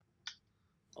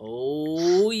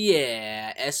Oh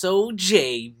yeah,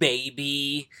 SOJ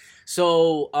baby.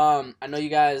 So, I know you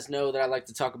guys know that I like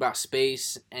to talk about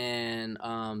space and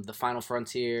the final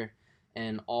frontier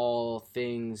and all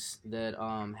things that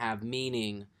have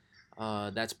meaning.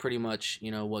 That's pretty much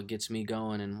what gets me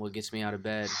going and what gets me out of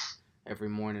bed every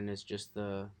morning is just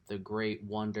the great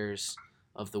wonders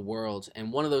of the world.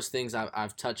 And one of those things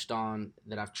I've touched on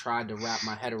that I've tried to wrap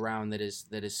my head around that is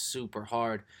super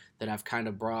hard, that I've kind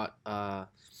of brought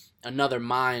another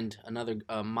mind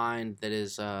that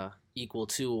is equal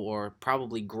to or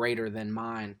probably greater than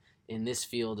mine in this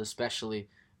field, especially.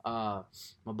 My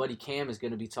buddy Cam is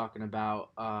going to be talking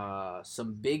about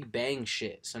some Big Bang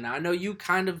shit. So now I know you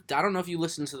I don't know if you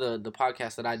listened to the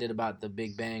podcast that I did about the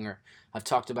Big Bang, or I've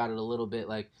talked about it a little bit.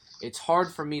 Like, it's hard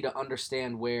for me to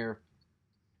understand where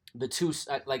the two,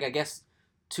 like, I guess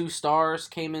two stars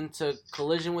came into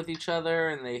collision with each other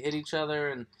and they hit each other,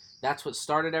 and that's what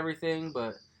started everything.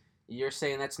 But you're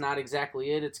saying that's not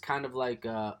exactly it. It's kind of like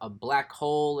a black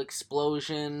hole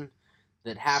explosion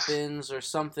that happens or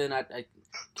something.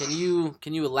 Can you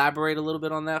elaborate a little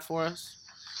bit on that for us?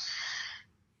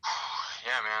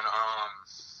 Yeah, man.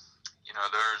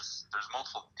 There's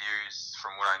multiple theories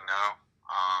from what I know.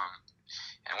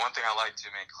 And one thing I like to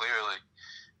make clear, like,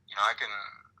 I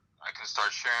can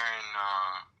start sharing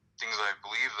things that I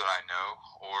believe that I know,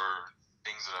 or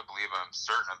things that I believe I'm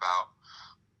certain about.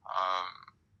 Um,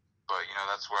 but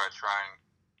that's where I try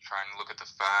and look at the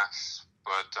facts.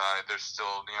 But there's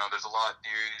still, there's a lot of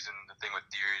theories, and the thing with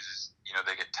theories is,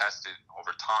 they get tested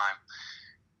over time.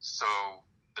 So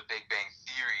the Big Bang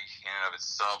Theory in and of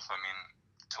itself, I mean,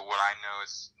 to what I know,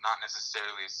 it's not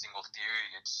necessarily a single theory.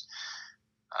 It's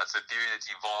a theory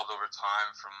that's evolved over time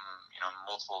from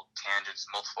multiple tangents,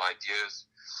 multiple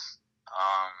ideas.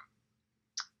 Um,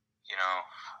 you know,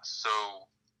 so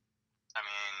I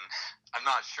mean, I'm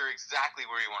not sure exactly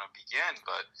where you want to begin,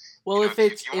 but Well, if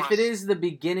if it's you if want it to, is the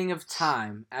beginning of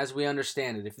time as we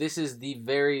understand it, if this is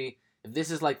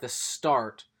like the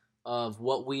start of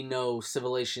what we know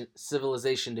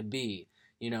civilization to be,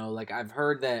 like I've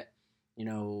heard that, you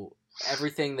know,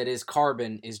 everything that is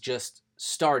carbon is just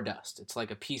stardust. It's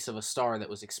like a piece of a star that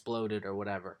was exploded or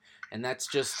whatever. And that's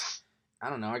just, I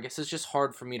don't know, I guess it's just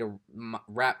hard for me to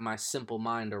wrap my simple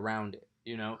mind around it.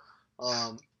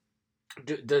 Um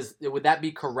would that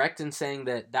be correct in saying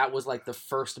that that was like the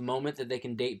first moment that they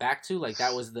can date back to? Like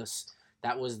that was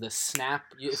the snap,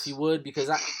 if you would, because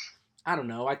I don't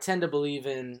know. I tend to believe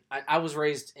in. I was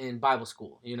raised in Bible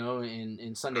school,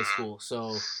 in Sunday school.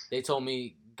 So they told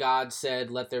me God said,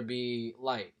 "Let there be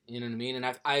light." You know what I mean?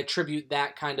 And I attribute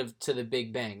that kind of to the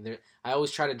Big Bang. I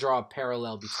always try to draw a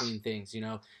parallel between things.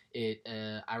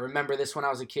 I remember this when I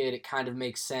was a kid. It kind of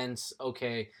makes sense.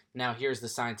 Okay, now here's the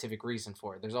scientific reason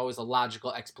for it. There's always a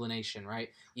logical explanation, right?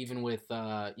 Even with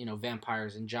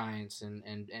vampires and giants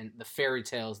and the fairy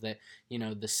tales that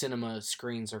the cinema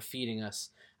screens are feeding us.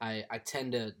 I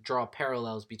tend to draw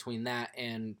parallels between that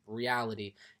and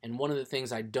reality. And one of the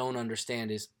things I don't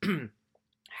understand is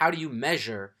how do you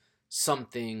measure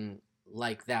something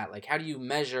like that? Like, how do you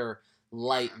measure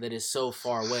light that is so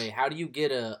far away? How do you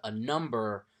get a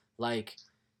number like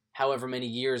however many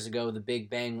years ago the Big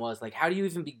Bang was? Like, how do you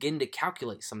even begin to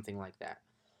calculate something like that?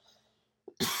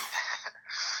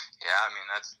 yeah, I mean,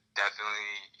 that's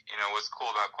definitely, what's cool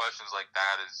about questions like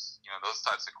that is, those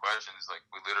types of questions, like,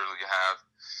 we literally have,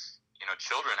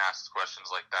 children ask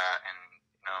questions like that, and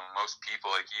most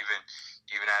people, like,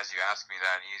 even as you ask me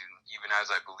that, even as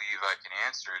I believe I can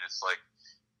answer it, it's like,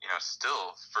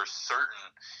 still for certain,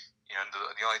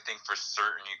 the only thing for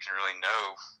certain you can really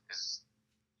know is,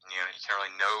 you can't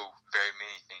really know very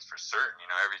many things for certain.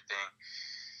 Everything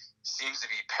seems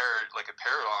to be like a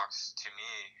paradox to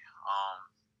me.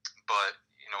 But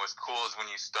what's cool is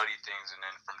when you study things and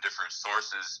then from different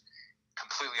sources,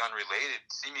 completely unrelated,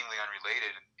 seemingly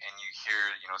unrelated, and you hear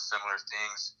similar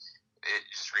things, it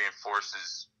just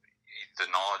reinforces the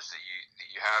knowledge that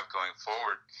you have going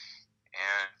forward.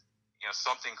 And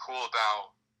something cool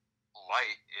about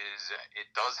light is it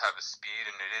does have a speed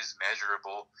and it is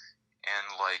measurable. And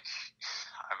like,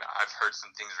 I've heard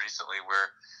some things recently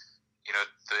where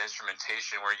the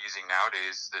instrumentation we're using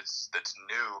nowadays that's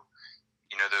new,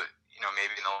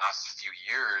 maybe in the last few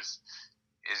years,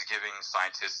 is giving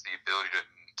scientists the ability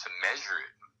to measure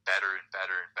it better and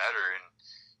better and better, and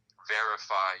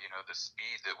verify the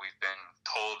speed that we've been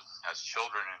told as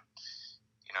children,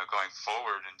 and going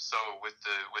forward. And so with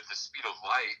the speed of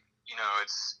light,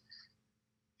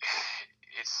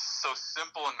 it's so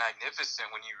simple and magnificent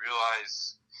when you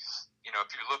realize, if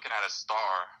you're looking at a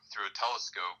star through a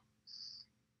telescope,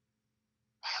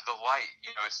 the light,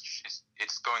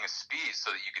 it's going at speed so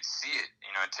that you could see it.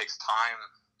 It takes time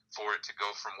for it to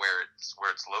go from where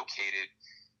it's located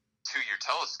to your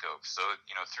telescope. So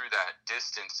through that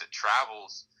distance it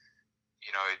travels,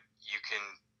 you can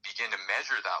begin to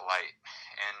measure that light.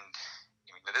 And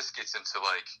this gets into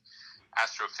like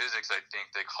astrophysics, I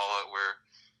think they call it, where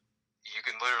you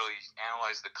can literally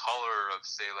analyze the color of,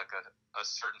 say, like a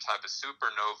certain type of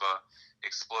supernova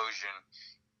explosion,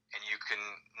 and you can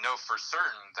know for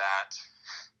certain that,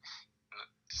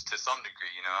 to some degree,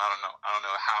 I don't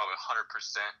know how 100%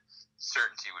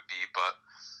 certainty would be, but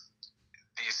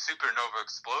these supernova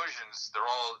explosions, they're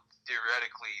all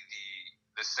theoretically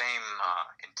the same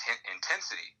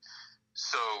intensity.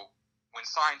 So when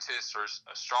scientists or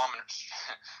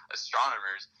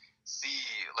astronomers see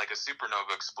like a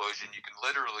supernova explosion, you can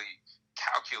literally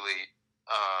calculate,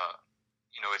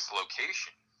 its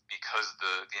location, because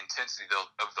the intensity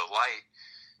of the light,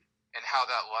 and how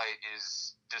that light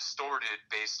is distorted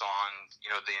based on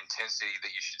the intensity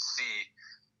that you should see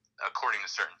according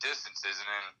to certain distances. And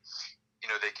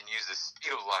then they can use the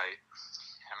speed of light.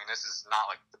 I mean, this is not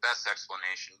like the best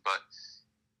explanation, but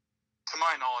to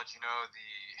my knowledge, it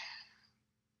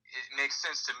makes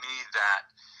sense to me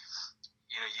that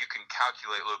you can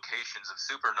calculate locations of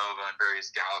supernova in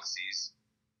various galaxies.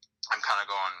 I'm kind of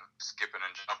skipping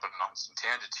and jumping on some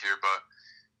tangents here, but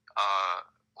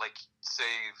like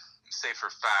say for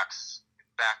facts,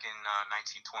 back in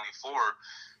 1924,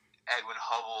 Edwin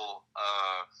Hubble,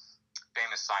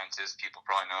 famous scientist people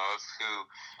probably know of, who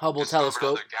Hubble discovered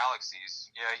telescope. other galaxies.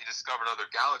 Yeah, he discovered other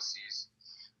galaxies,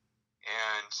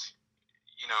 and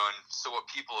and so what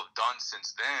people have done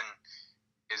since then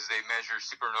is they measure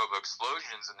supernova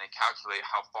explosions and they calculate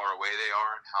how far away they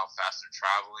are and how fast they're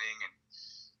traveling, and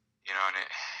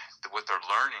what they're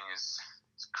learning is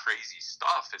crazy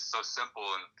stuff. It's so simple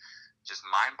and just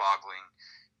mind-boggling.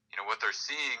 What they're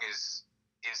seeing is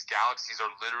galaxies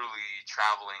are literally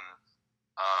traveling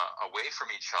away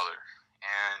from each other,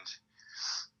 and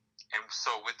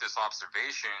so with this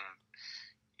observation,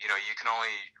 you can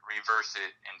only reverse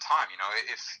it in time.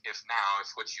 If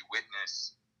what you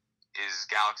witness is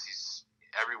galaxies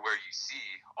everywhere you see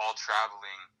all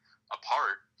traveling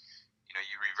apart,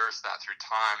 you reverse that through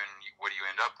time, and what do you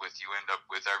end up with? You end up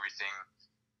with everything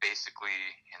basically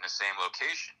in the same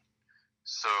location.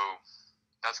 So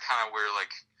that's kind of where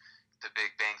like the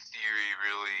Big Bang Theory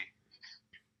really,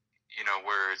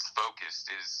 where it's focused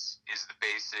is the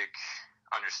basic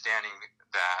understanding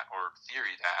that, or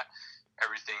theory that,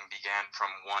 everything began from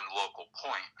one local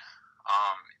point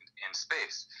in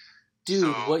space.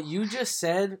 Dude, what you just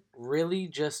said really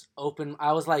just opened.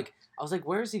 I was like,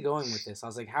 where is he going with this? I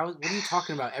was like, what are you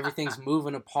talking about? Everything's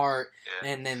moving apart,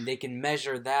 and then they can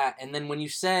measure that. And then when you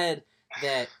said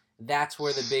that that's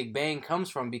where the Big Bang comes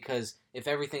from, because if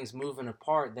everything's moving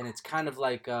apart, then it's kind of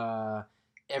like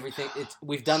everything.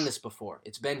 We've done this before.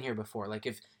 It's been here before. Like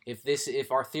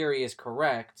if our theory is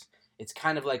correct, it's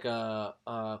kind of like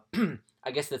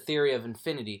I guess the theory of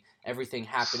infinity. Everything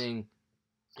happening,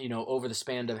 over the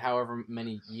span of however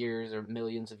many years or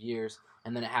millions of years,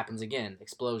 and then it happens again,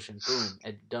 explosion, boom,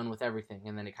 done with everything,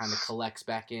 and then it kind of collects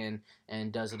back in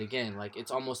and does it again. Like, it's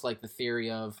almost like the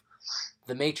theory of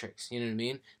the Matrix, you know what I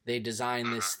mean? They design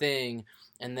this thing,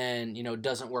 and then, it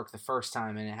doesn't work the first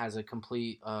time, and it has a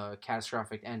complete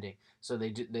catastrophic ending. So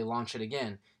they launch it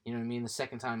again, you know what I mean? The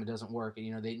second time it doesn't work,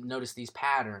 they notice these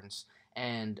patterns,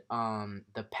 and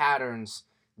the patterns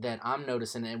that I'm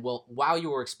noticing, and while you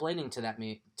were explaining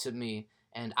to me,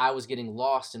 and I was getting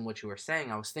lost in what you were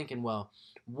saying, I was thinking, well,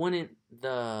 wouldn't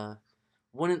the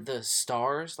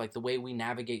stars, like the way we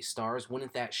navigate stars,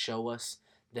 wouldn't that show us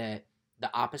that the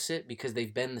opposite, because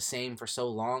they've been the same for so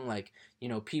long? Like,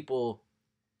 people,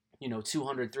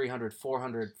 200, 300,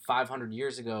 400, 500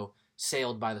 years ago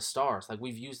sailed by the stars. Like,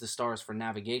 we've used the stars for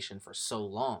navigation for so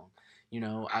long.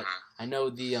 I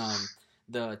know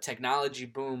the technology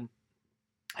boom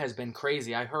has been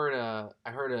crazy. I heard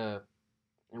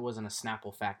it wasn't a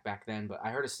Snapple fact back then, but I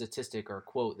heard a statistic or a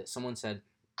quote that someone said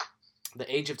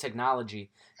the age of technology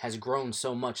has grown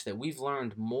so much that we've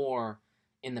learned more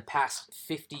in the past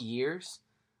 50 years,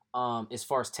 as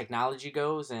far as technology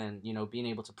goes, and being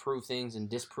able to prove things and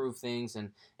disprove things,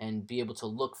 and be able to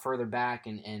look further back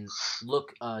and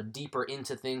look deeper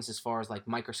into things, as far as like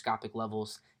microscopic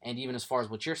levels, and even as far as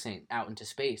what you're saying, out into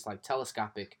space, like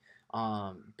telescopic,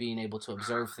 being able to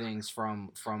observe things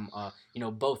from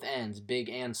both ends, big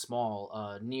and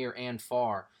small, near and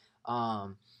far.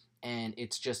 And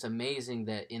it's just amazing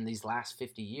that in these last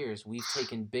 50 years, we've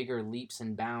taken bigger leaps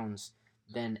and bounds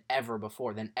than ever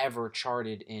before, than ever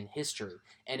charted in history.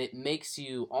 And it makes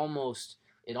you almost,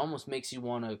 it almost makes you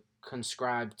want to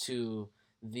conscribe to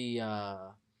the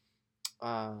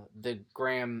the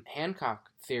Graham Hancock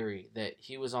theory that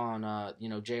he was on,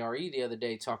 JRE the other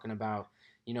day talking about,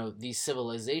 these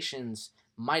civilizations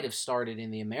might have started in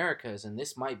the Americas, and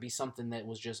this might be something that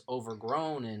was just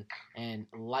overgrown, and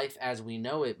life as we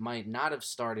know it might not have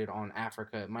started on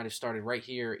Africa. It might have started right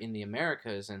here in the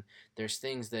Americas, and there's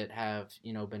things that have,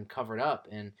 been covered up,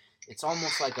 and it's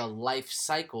almost like a life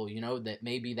cycle, that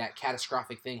maybe that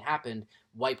catastrophic thing happened,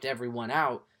 wiped everyone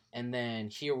out, and then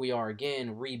here we are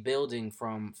again rebuilding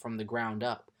from the ground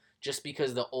up. Just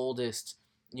because the oldest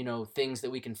things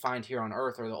that we can find here on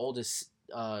Earth, or the oldest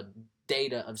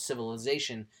data of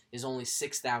civilization is only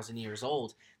 6,000 years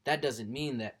old, that doesn't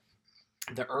mean that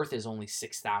the Earth is only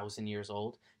 6,000 years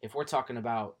old. If we're talking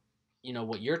about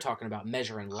what you're talking about,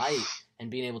 measuring light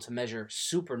and being able to measure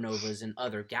supernovas in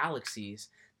other galaxies,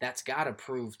 that's got to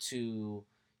prove to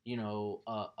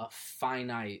a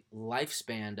finite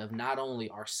lifespan of not only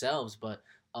ourselves but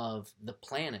of the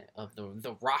planet, of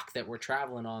the rock that we're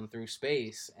traveling on through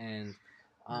space. And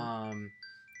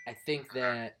I think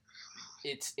that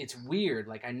it's weird.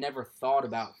 Like, I never thought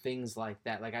about things like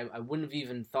that. Like, I wouldn't have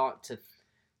even thought to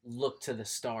look to the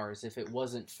stars if it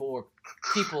wasn't for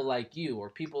people like you, or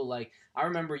people like, I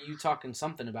remember you talking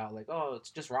something about, like, oh,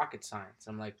 it's just rocket science.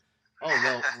 I'm like, oh,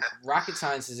 well, rocket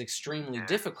science is extremely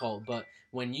difficult, but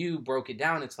when you broke it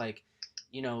down, it's like,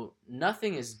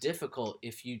 nothing is difficult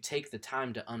if you take the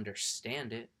time to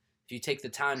understand it, if you take the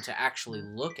time to actually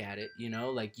look at it.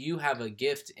 Like, you have a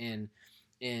gift in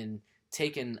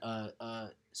taking a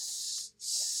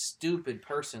stupid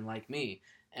person like me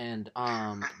and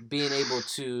being able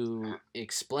to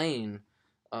explain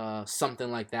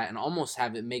something like that and almost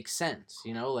have it make sense.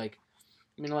 Like,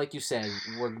 like you said,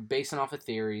 we're basing off of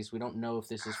theories. We don't know if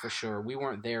this is for sure. We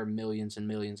weren't there millions and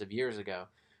millions of years ago,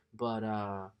 but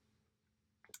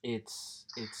it's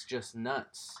just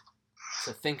nuts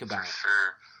to think about. For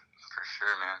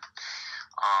sure, man.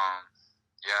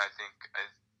 Yeah, I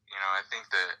think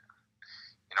that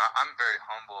I'm very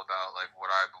humble about, like,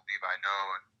 what I believe I know,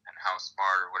 and how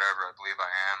smart or whatever I believe I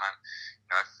am.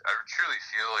 I truly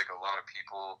feel like a lot of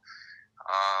people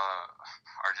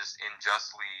are just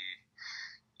unjustly,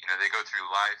 they go through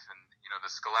life, and the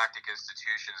scholastic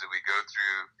institutions that we go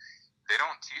through, they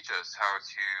don't teach us how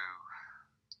to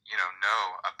know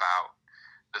about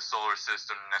the solar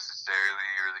system necessarily,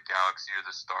 or the galaxy, or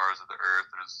the stars, or the Earth,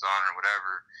 or the sun, or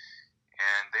whatever.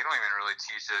 And they don't even really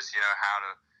teach us how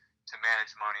to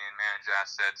manage money and manage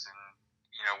assets, and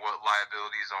what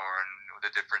liabilities are, and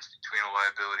the difference between a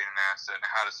liability and an asset, and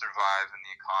how to survive in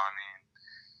the economy.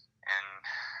 And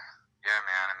yeah,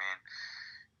 man, I mean,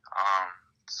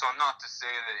 so not to say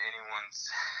that anyone's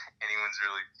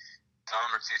really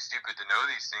dumb or too stupid to know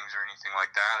these things or anything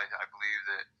like that. I believe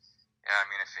that, yeah, I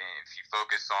mean, if you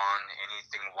focus on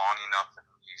anything long enough, and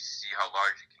you see how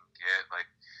large it can get, like,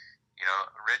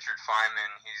 Richard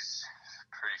Feynman, he's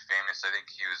pretty famous. I think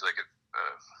he was like a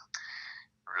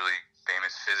really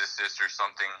famous physicist or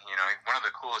something. One of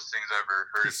the coolest things I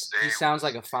ever heard him say. He sounds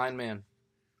like a fine man.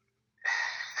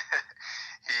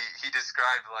 he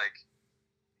described, like,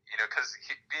 because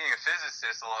being a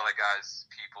physicist, a lot of guys,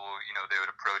 people, they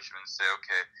would approach him and say,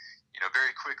 okay,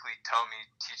 very quickly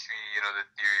teach me, the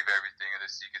theory of everything, or the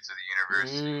secrets of the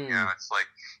universe. It's like,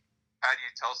 how do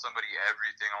you tell somebody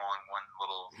everything all in one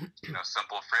little,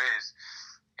 simple phrase?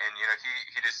 And,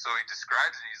 he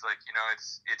describes it. He's like,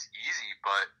 it's easy,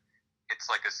 but it's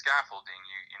like a scaffolding.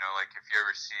 Like, if you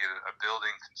ever see a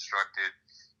building constructed,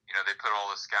 they put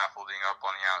all the scaffolding up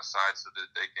on the outside so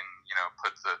that they can,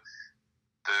 put the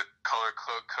color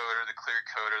coat, or the clear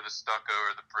coat, or the stucco,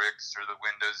 or the bricks, or the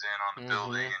windows in on the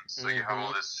building. And so you have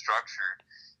all this structure,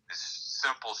 this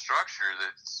simple structure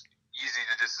that's easy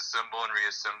to disassemble and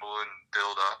reassemble and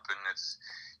build up. And it's,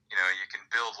 you can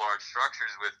build large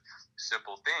structures with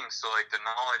simple things. So, like, the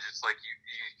knowledge, it's like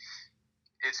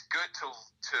it's good to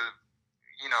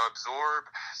absorb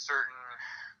certain,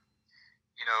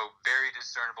 very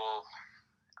discernible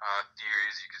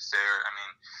theories, you could say. Or, I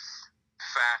mean,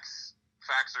 facts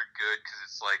are good, because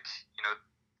it's like,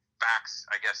 facts,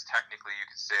 I guess technically you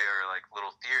could say, are like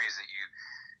little theories that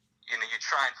you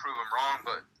try and prove them wrong,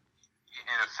 but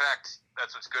in effect,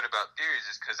 that's what's good about theories,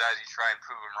 is because as you try and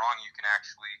prove them wrong, you can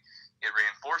actually, it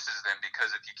reinforces them,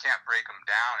 because if you can't break them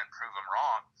down and prove them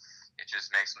wrong, it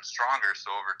just makes them stronger. So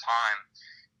over time,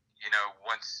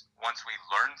 once we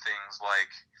learn things, like,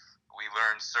 we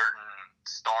learn certain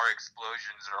star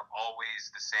explosions are always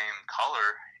the same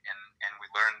color, and we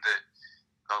learn that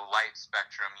the light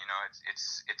spectrum,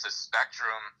 it's a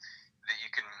spectrum that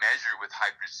you can measure with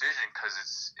high precision, because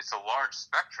it's a large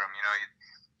spectrum.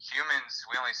 humans,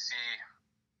 we only see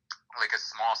like a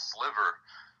small sliver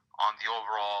on the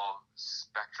overall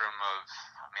spectrum of,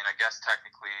 I mean, I guess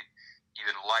technically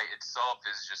even light itself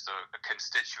is just a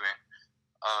constituent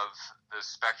of the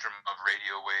spectrum of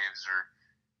radio waves, or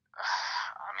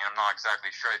I mean, I'm not exactly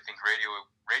sure. I think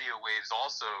radio waves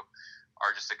also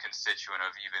are just a constituent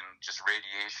of even just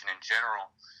radiation in general,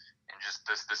 and just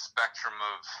the spectrum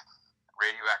of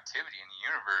radioactivity in the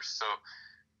universe.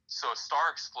 So a star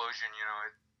explosion, you know,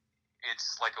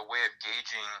 it's like a way of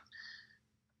gauging,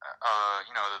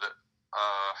 you know,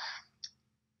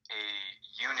 a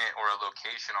unit or a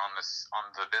location on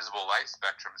the visible light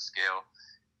spectrum scale.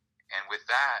 And with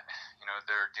that, you know,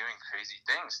 they're doing crazy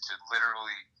things to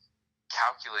literally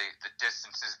calculate the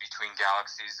distances between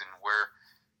galaxies and where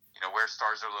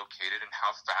stars are located and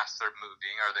how fast they're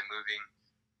moving. Are they moving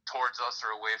towards us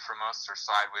or away from us or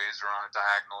sideways or on a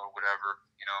diagonal or whatever,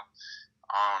 you know?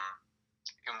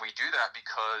 And we do that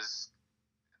because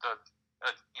a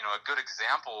good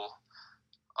example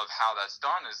of how that's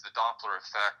done is the Doppler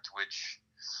effect, which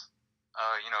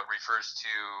refers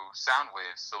to sound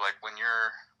waves. So like when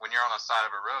you're on the side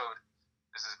of a road,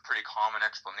 this is a pretty common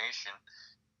explanation,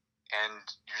 and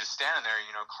you're just standing there,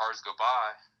 you know, cars go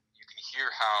by, you can hear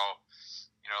how,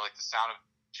 you know, like the sound of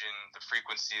the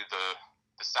frequency of the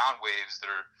sound waves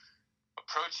that are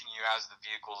approaching you as the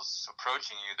vehicle's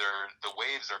approaching you, the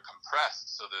waves are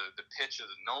compressed, so the pitch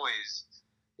of the noise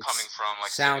coming from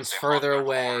like sounds further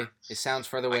away. It sounds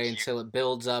further away like until it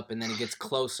builds up, and then it gets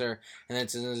closer, and then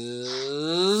it's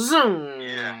zoom.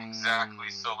 Yeah,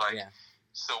 exactly. So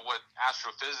so what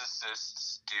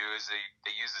astrophysicists do is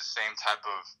they use the same type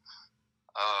of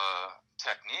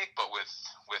technique, but with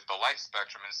the light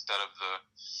spectrum instead of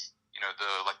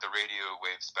the radio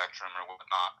wave spectrum or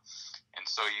whatnot. And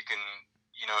so you can,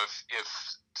 you know, if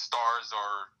stars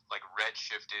are like red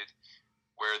shifted,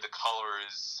 where the color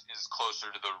is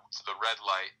closer to the red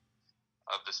light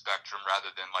of the spectrum rather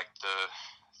than like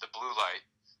the blue light,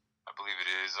 I believe it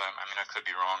is. I mean, I could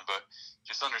be wrong, but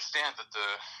just understand that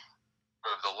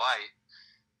the light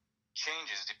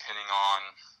changes depending on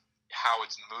how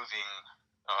it's moving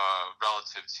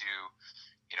relative to,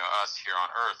 you know, us here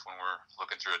on Earth when we're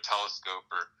looking through a telescope,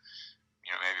 or, you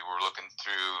know, maybe we're looking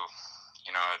through,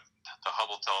 you know, the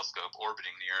Hubble telescope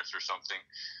orbiting the Earth or something.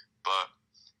 But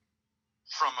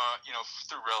from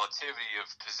through relativity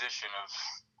of position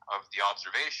of the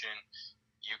observation,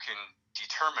 you can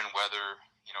determine whether,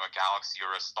 you know, a galaxy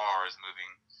or a star is moving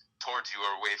towards you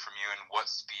or away from you, and what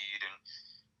speed, and,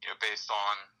 you know, based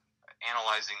on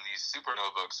analyzing these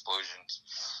supernova explosions.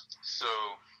 So,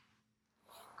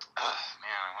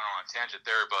 man, I went on a tangent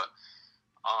there, but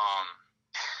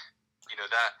you know,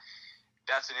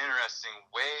 that's an interesting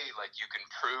way. Like, you can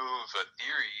prove a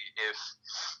theory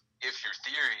if your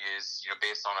theory is, you know,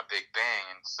 based on a Big Bang.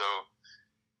 And so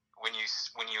when you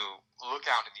look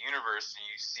out into the universe and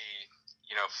you see,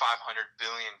 you know, 500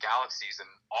 billion galaxies, and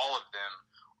all of them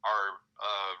are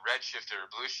red shifted or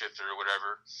blue shifted or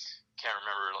whatever. Can't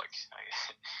remember, like.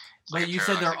 But you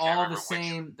said they're all the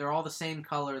same. They're all the same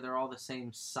color. They're all the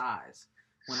same size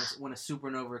when a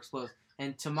supernova explodes.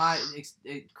 And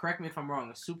correct me if I'm wrong.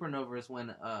 A supernova is when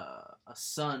a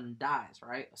sun dies,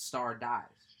 right? A star dies.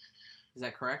 Is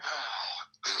that correct?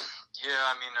 Yeah,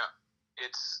 I mean,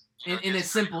 it's in a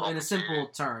simple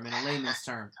term, in a layman's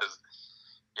term.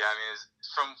 Yeah, I mean,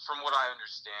 from what I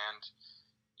understand,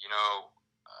 you know,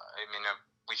 I mean,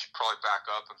 we should probably back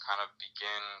up and kind of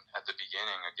begin at the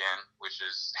beginning again, which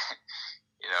is,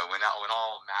 you know, when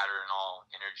all matter and all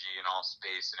energy and all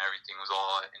space and everything was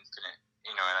all infinite,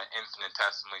 you know, at an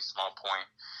infinitesimally small point.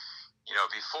 You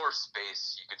know, before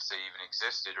space, you could say, even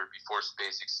existed, or before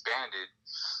space expanded,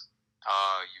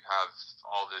 you have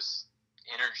all this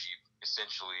energy,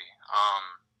 essentially.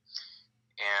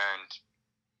 And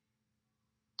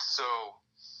so,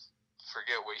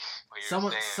 forget what you're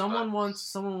saying.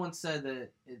 Someone once said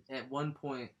that at one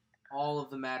point, all of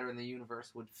the matter in the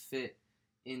universe would fit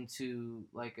into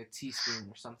like a teaspoon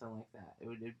or something like that.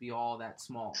 It'd be all that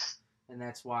small. And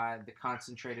that's why the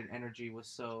concentrated energy was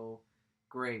so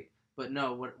great. But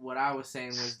no, what I was saying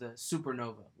was the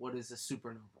supernova. What is a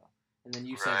supernova? And then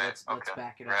you said let's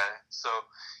back it up. Right. So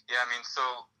yeah, I mean, so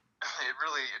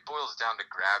it boils down to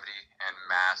gravity and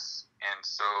mass. And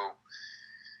so,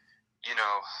 you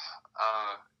know,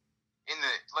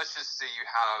 let's just say you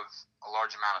have a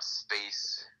large amount of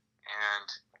space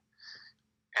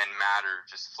and matter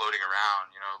just floating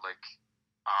around, you know, like,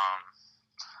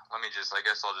 I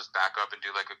guess I'll just back up and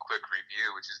do like a quick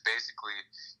review, which is basically,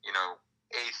 you know,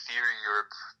 a theory or a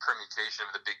permutation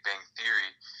of the Big Bang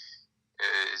Theory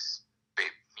is,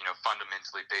 you know,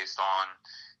 fundamentally based on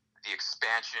the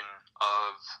expansion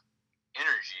of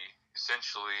energy,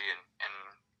 essentially,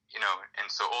 and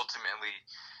so ultimately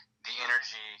the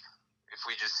energy, if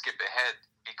we just skip ahead,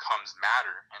 becomes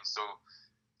matter. And so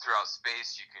throughout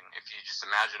space, if you just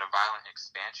imagine a violent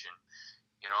expansion,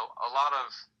 a lot of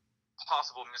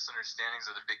possible misunderstandings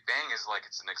of the Big Bang is like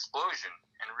it's an explosion,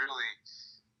 and really,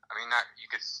 I mean, that you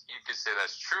could say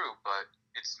that's true, but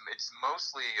it's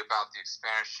mostly about the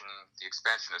expansion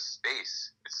of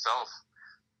space itself,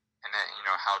 and then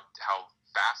how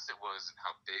fast it was and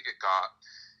how big it got,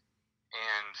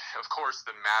 and of course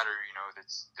the matter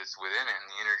that's within it and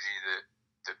the energy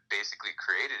that basically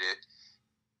created it.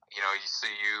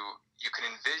 You can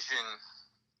envision,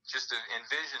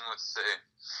 let's say,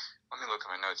 let me look at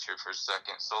my notes here for a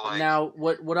second. So like, now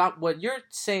what you're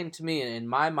saying to me, in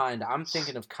my mind, I'm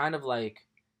thinking of kind of like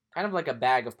a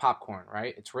bag of popcorn,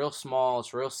 right? It's real small,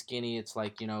 it's real skinny, it's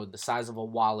like, the size of a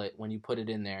wallet when you put it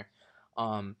in there.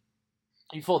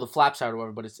 You fold the flaps out or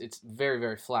whatever, but it's very,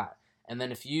 very flat. And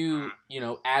then if you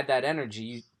add that energy,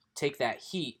 you take that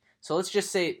heat. So let's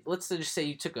just say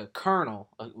you took a kernel,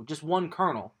 just one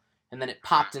kernel, and then it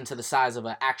popped into the size of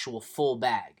an actual full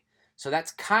bag. So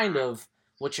that's kind of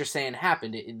what you're saying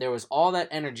happened. There was all that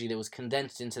energy that was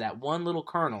condensed into that one little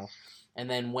kernel, and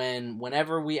then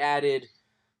whenever we added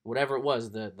whatever it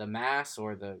was, the mass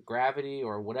or the gravity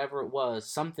or whatever it was,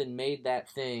 something made that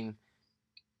thing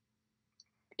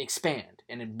expand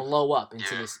and it blow up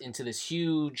into this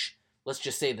huge, let's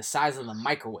just say the size of the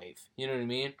microwave. You know what I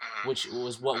mean? Which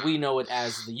was what we know it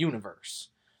as the universe.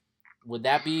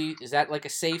 Is that like a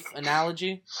safe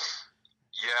analogy?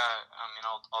 Yeah, I mean,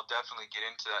 I'll definitely get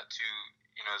into that too,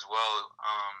 as well.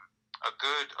 A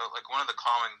good, like one of the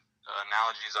common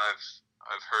analogies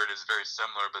I've heard is very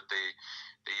similar, but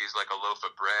they use like a loaf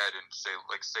of bread and say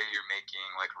you're making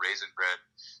like raisin bread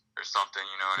or something,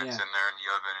 and it's in there in the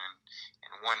oven,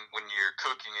 and when you're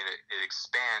cooking it, it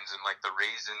expands, and like the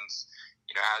raisins,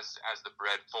 as the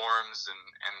bread forms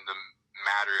and the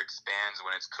matter expands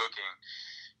when it's cooking,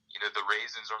 the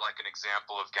raisins are like an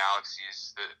example of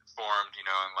galaxies that formed,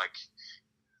 and like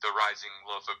the rising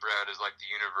loaf of bread is like the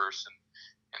universe,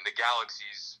 and the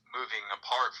galaxies moving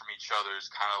apart from each other is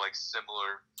kind of like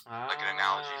similar, like an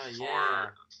analogy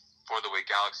for the way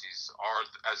galaxies are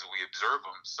as we observe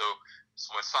them. So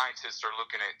when scientists are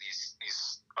looking at these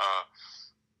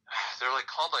they're like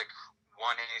called like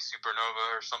 1A supernova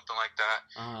or something like that.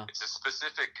 It's a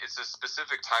specific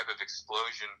type of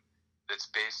explosion that's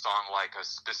based on like a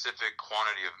specific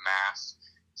quantity of mass.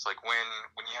 It's like when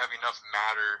you have enough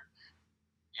matter,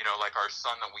 like our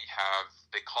sun that we have,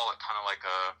 they call it kind of like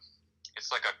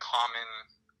it's like a common,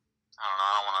 I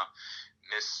don't want to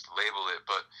mislabel it,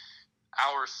 but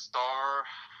our star,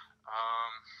 I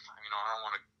don't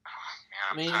want to,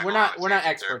 man, we're not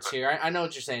experts here. I know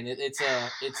what you're saying. It's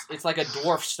like a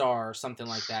dwarf star or something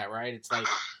like that, right? It's like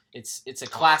it's a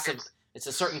class of it's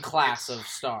a certain class of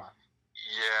star.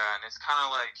 Yeah, and it's kind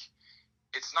of like,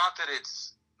 it's not that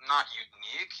it's not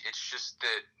unique, it's just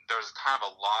that there's kind of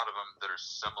a lot of them that are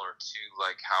similar to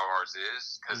like how ours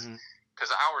is,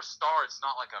 because our star, it's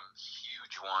not like a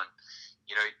huge one,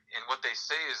 and what they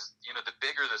say is, the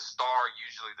bigger the star,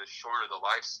 usually the shorter the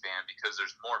lifespan, because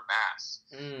there's more mass,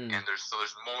 and there's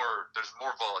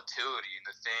more volatility, and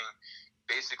the thing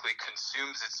basically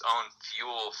consumes its own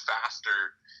fuel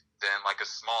faster than like a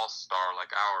small star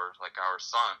like our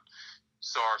sun.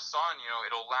 So our sun,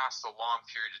 it'll last a long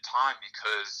period of time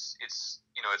because it's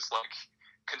like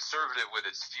conservative with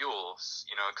its fuels,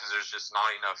 because there's just not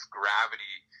enough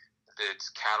gravity that's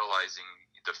catalyzing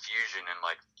the fusion and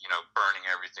like, burning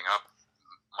everything up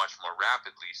much more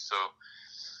rapidly. So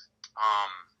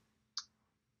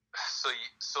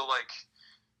like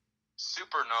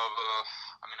supernova,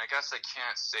 I mean, I guess I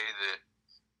can't say that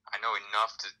I know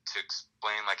enough to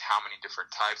explain like how many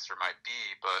different types there might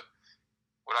be, but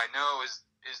what I know is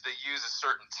they use a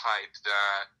certain type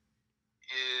that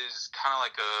is kind of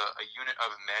like a unit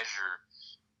of measure,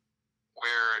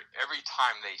 where every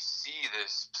time they see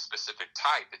this specific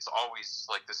type, it's always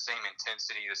like the same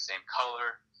intensity, the same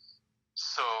color.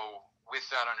 So with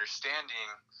that understanding,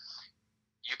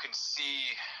 you can see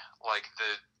like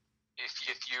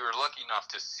if you're lucky enough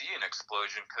to see an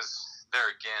explosion, because there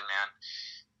again, man,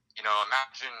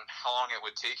 imagine how long it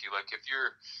would take you. Like if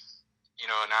you're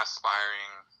an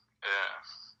aspiring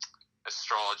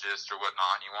astrologist or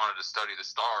whatnot, and you wanted to study the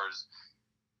stars,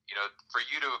 for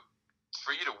you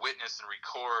to witness and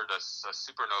record a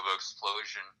supernova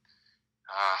explosion,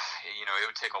 it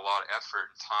would take a lot of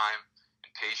effort and time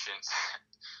and patience.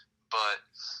 But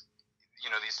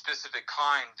these specific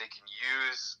kind, they can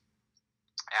use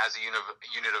as a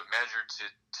unit of measure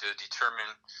to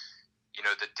determine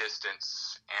the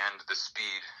distance and the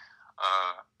speed.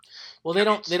 Well, they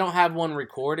don't have one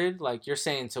recorded. Like you're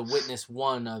saying, to witness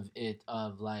one of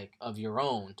your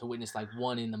own, to witness like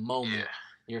one in the moment. Yeah.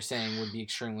 You're saying would be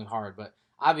extremely hard, but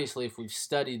obviously, if we've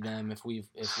studied them, if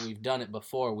we've done it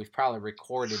before, we've probably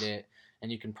recorded it,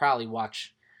 and you can probably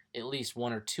watch at least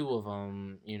one or two of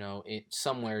them. It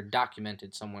somewhere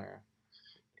documented somewhere.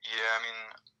 Yeah, I mean,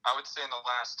 I would say in the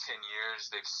last 10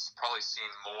 years, they've probably seen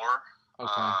more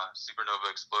supernova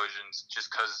explosions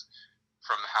just because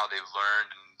from how they've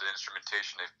learned and the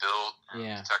instrumentation they've built and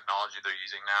the technology they're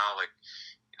using now. Like,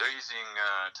 they're using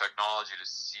technology to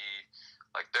see,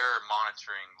 like, they're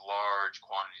monitoring large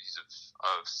quantities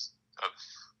of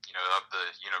the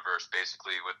universe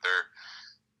basically with their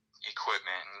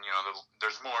equipment, and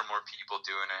there's more and more people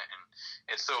doing it,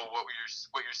 and so what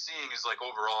you're seeing is like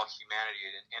overall humanity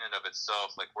in and of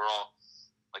itself. Like, we're all,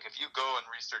 like, if you go and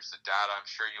research the data, I'm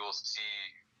sure you will see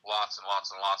lots and lots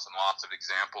and lots and lots of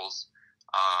examples,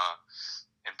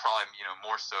 and probably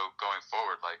more so going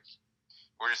forward. Like,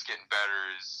 we're just getting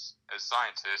better as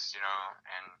scientists,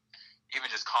 and even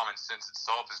just common sense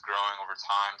itself is growing over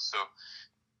time. So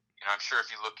I'm sure if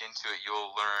you look into it,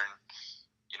 you'll learn.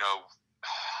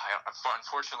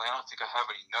 Unfortunately, I don't think I have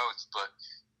any notes, but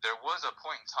there was a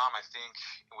point in time, I think,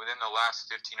 within the last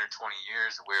 15 or 20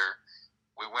 years where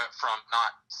we went from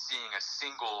not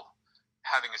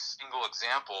having a single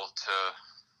example to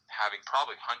having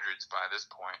probably hundreds by this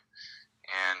point.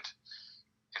 And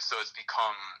so it's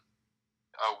become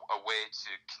a way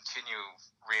to continue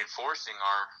reinforcing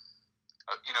our,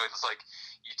 it's like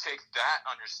you take that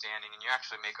understanding and you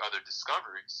actually make other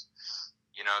discoveries,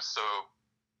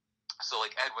 So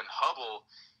like Edwin Hubble,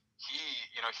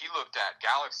 he looked at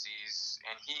galaxies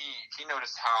and he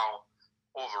noticed how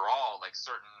overall, like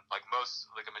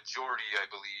a majority, I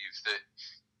believe, that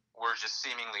were just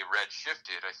seemingly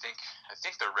red-shifted. I think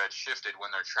they're red-shifted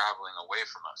when they're traveling away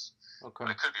from us. Okay.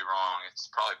 But I could be wrong. It's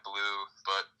probably blue,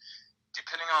 but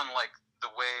depending on like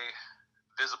the way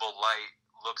visible light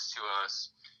looks to us,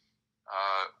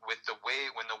 when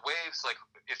the waves, like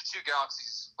if two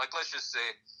galaxies, like let's just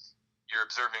say you're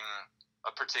observing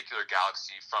a particular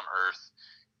galaxy from Earth,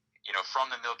 from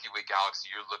the Milky Way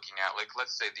galaxy, you're looking at, like,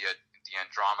 let's say the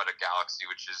Andromeda galaxy,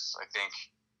 which is, I think,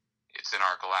 it's in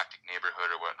our galactic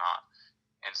neighborhood or whatnot.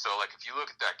 And so, like, if you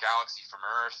look at that galaxy from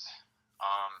Earth,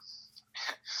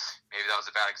 maybe that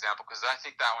was a bad example because I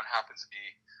think that one happens to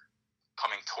be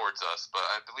coming towards us. But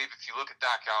I believe if you look at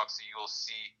that galaxy, you'll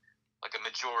see, like, a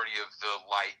majority of the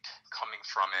light coming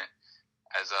from it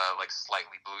as like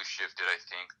slightly blue shifted, I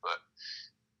think. But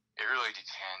it really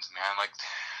depends, man. Like,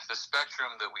 the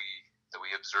spectrum that we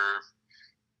observe,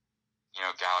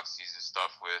 galaxies and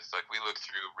stuff with, like, we look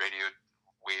through radio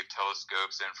wave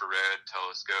telescopes, infrared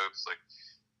telescopes, like,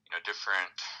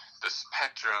 the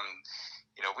spectrum,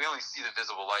 we only see the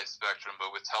visible light spectrum,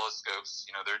 but with telescopes,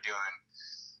 they're doing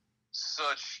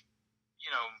such,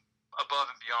 above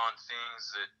and beyond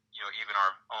things that, even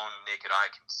our own naked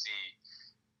eye can see.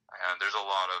 And there's a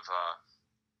lot of,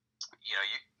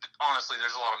 honestly,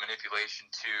 there's a lot of manipulation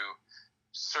to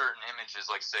certain images,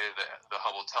 like, say, the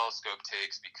Hubble telescope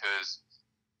takes, because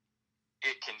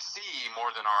it can see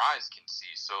more than our eyes can see.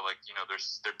 So, like,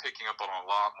 they're picking up on a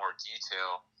lot more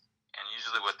detail. And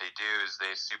usually what they do is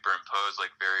they superimpose,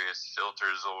 like, various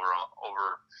filters over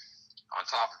on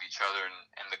top of each other.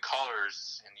 And the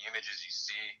colors and the images you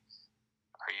see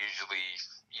are usually,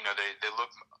 they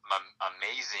look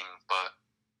amazing, but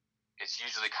it's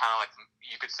usually kind of like,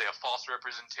 you could say, a false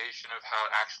representation of how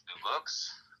it actually looks.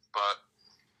 But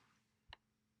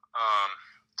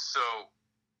so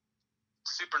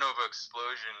supernova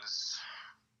explosions,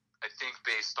 I think,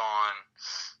 based on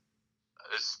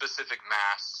a specific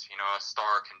mass, a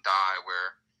star can die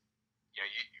where,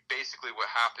 basically what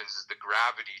happens is the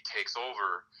gravity takes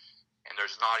over and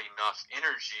there's not enough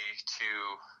energy to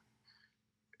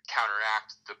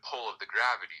counteract the pull of the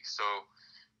gravity. So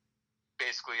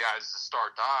basically, as the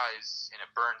star dies and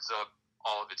it burns up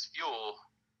all of its fuel,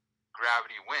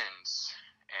 gravity wins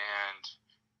and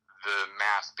the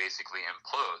mass basically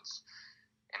implodes.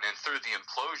 And then through the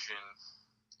implosion,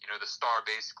 the star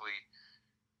basically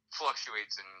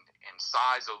fluctuates in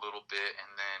size a little bit,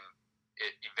 and then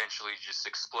it eventually just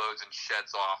explodes and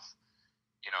sheds off,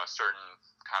 a certain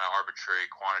kind of arbitrary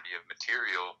quantity of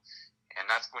material. And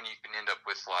that's when you can end up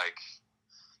with, like,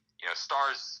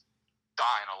 stars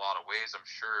die in a lot of ways, I'm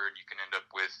sure. You can end up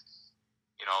with,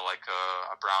 like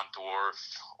a brown dwarf,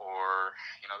 or,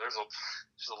 there's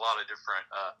a lot of different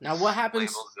now what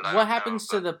happens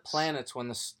know, to the planets when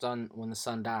the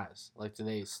sun dies? Like, do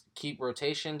they keep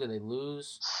rotation? Do they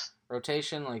lose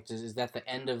rotation? Like, is that the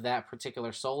end of that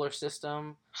particular solar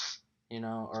system?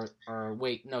 Or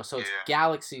wait, no. So it's Yeah.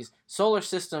 galaxies. Solar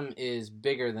system is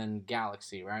bigger than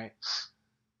galaxy, right?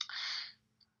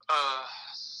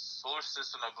 Solar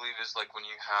system, I believe, is like when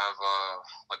you have,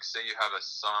 like, say you have a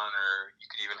sun, or you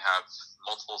could even have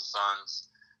multiple suns.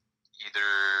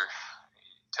 Either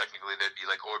technically they'd be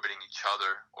like orbiting each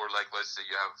other, or like let's say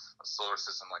you have a solar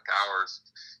system like ours,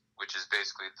 which is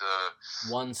basically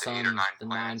one sun, 8 or 9 the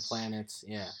planets. 9 planets,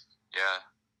 yeah. Yeah.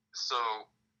 So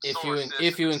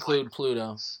if you include like,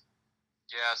 Pluto.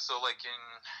 Yeah. So like in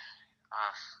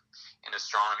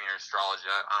astronomy or astrology,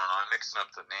 I don't know, I'm mixing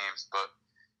up the names, but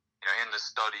in the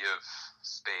study of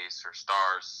space or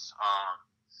stars,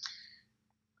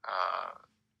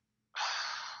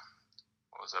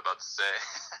 what was I about to say?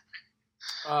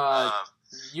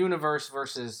 Universe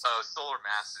versus solar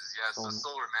masses. Yeah, so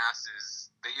solar masses,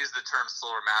 they use the term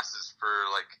solar masses for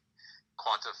like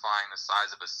quantifying the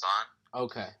size of a sun.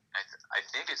 Okay. I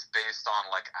think it's based on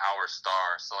like our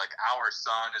star. So like our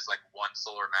sun is like one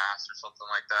solar mass or something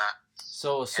like that.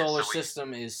 So a solar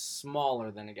system is smaller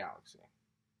than a galaxy.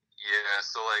 Yeah,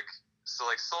 so like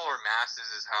solar masses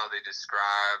is how they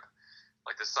describe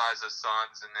like the size of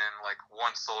suns, and then like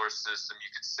one solar system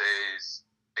you could say is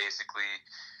basically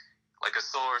like a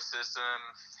solar system,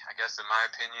 I guess in my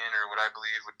opinion, or what I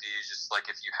believe would be just like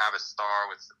if you have a star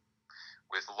with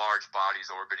large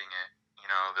bodies orbiting it,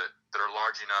 that are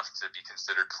large enough to be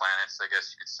considered planets, I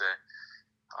guess you could say.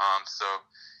 So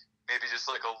maybe just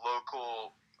like a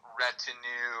local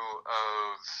retinue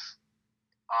of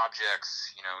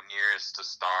objects, nearest a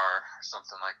star or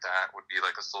something like that would be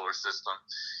like a solar system.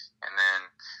 And then,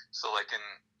 so like in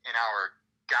our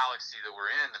galaxy that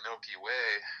we're in, the Milky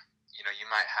Way, you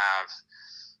might have,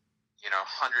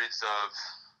 hundreds of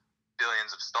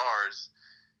billions of stars,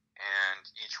 and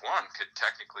each one could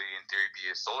technically, in theory,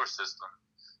 be a solar system.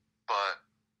 But,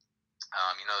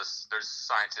 there's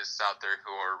scientists out there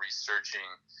who are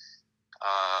researching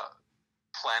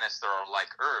planets that are like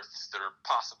Earth, that are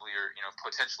possibly or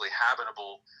potentially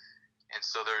habitable, and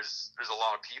so there's a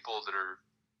lot of people that are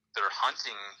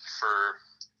hunting for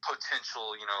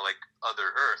potential like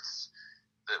other Earths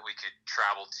that we could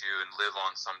travel to and live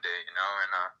on someday, and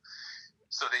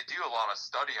so they do a lot of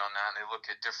study on that, and they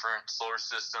look at different solar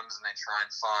systems, and they try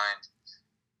and find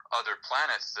other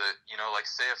planets that like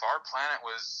say if our planet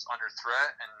was under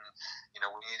threat and we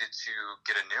needed to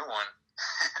get a new one,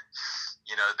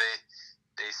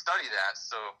 they study that.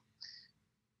 So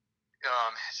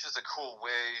it's just a cool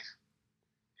way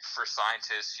for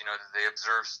scientists, that they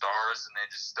observe stars and they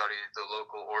just study the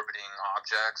local orbiting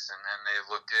objects, and then they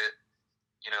look at,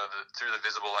 through the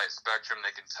visible light spectrum,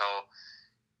 they can tell,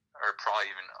 or probably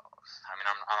even, I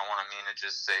don't want to mean to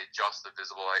just say just the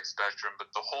visible light spectrum,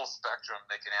 but the whole spectrum.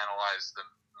 They can analyze the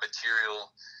material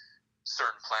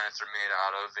certain planets are made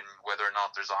out of, and whether or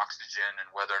not there's oxygen, and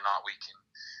whether or not we can,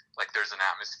 like, there's an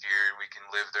atmosphere, we can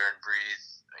live there and breathe,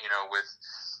 with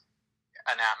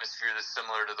an atmosphere that's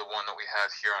similar to the one that we have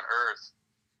here on Earth.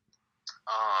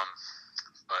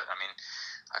 But I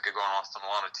could go off on a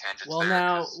lot of tangents.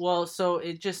 So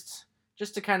it just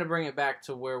to kind of bring it back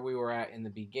to where we were at in the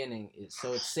beginning.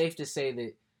 So it's safe to say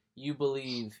that you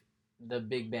believe the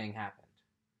Big Bang happened,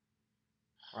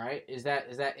 right? Is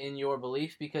that in your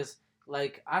belief? Because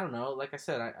like I don't know, like I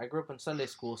said, I grew up in Sunday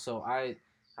school, so I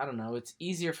don't know. It's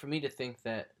easier for me to think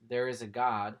that there is a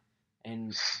God,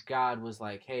 and God was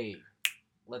like, hey,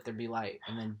 let there be light,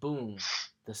 and then boom,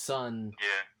 the sun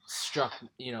struck.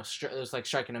 It was like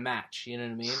striking a match. You know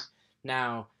what I mean?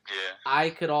 Now, I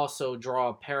could also draw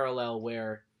a parallel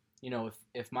where,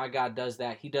 if my God does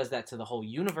that, he does that to the whole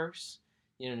universe.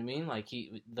 You know what I mean? Like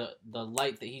the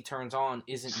light that he turns on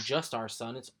isn't just our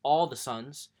sun; it's all the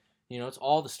suns. It's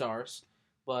all the stars.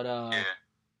 But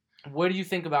what do you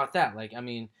think about that? Like,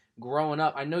 growing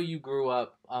up, I know you grew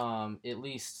up. At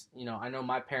least, I know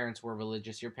my parents were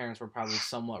religious. Your parents were probably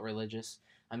somewhat religious.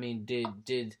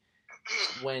 Did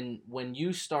when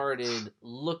you started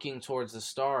looking towards the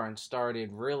star and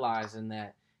started realizing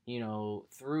that,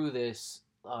 through this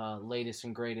latest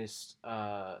and greatest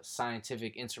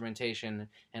scientific instrumentation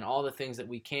and all the things that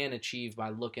we can achieve by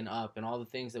looking up and all the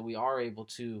things that we are able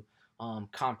to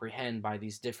comprehend by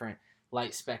these different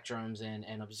light spectrums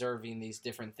and observing these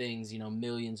different things,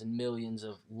 millions and millions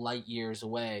of light years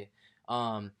away.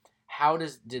 How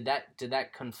did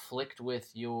that conflict with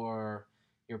your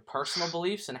personal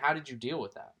beliefs, and how did you deal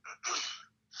with that?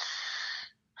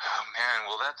 Oh man,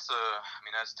 well that's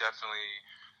definitely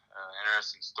an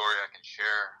interesting story I can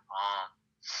share.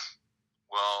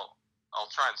 Well, I'll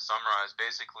try and summarize.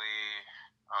 Basically,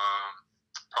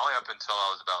 probably up until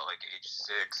I was about like age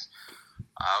 6,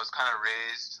 I was kind of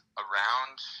raised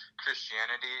around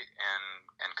Christianity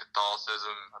and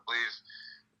Catholicism. I believe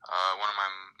one of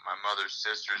my mother's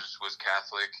sisters was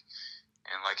Catholic,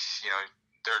 and like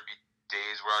there'd be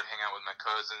days where I'd hang out with my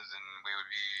cousins, and we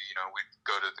would be we'd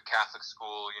go to the Catholic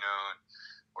school, and,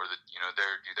 or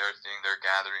their do their thing, their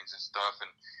gatherings and stuff,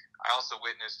 and I also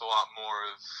witnessed a lot more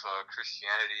of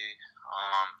Christianity,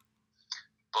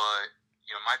 but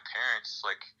my parents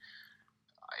like.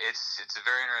 It's a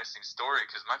very interesting story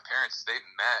because my parents they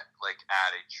met like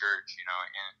at a church, in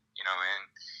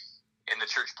the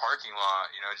church parking lot,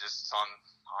 just on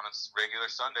a regular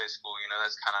Sunday school.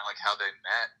 That's kind of like how they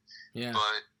met. Yeah.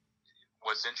 But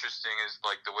what's interesting is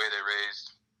like the way they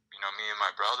raised, me and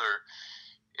my brother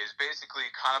is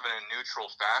basically kind of in a neutral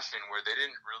fashion where they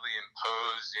didn't really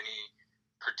impose any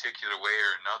particular way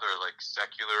or another, like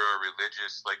secular or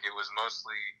religious. Like it was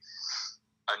mostly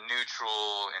a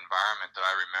neutral environment that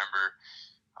I remember.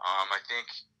 I think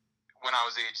when I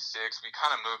was age 6, we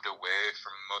kind of moved away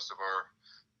from most of our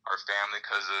family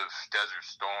because of Desert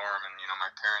Storm, and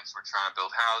my parents were trying to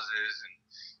build houses, and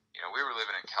we were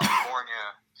living in California.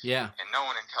 Yeah. And no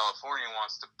one in California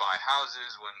wants to buy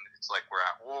houses when it's like we're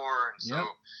at war, and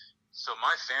so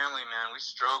my family, man, we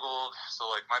struggled. So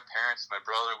like my parents, my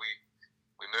brother, we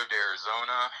moved to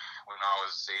Arizona when I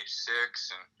was age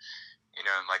 6, and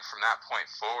and like from that point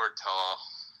forward till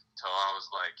I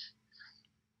was like,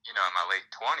 in my late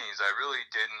 20s, I really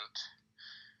didn't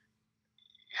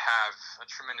have a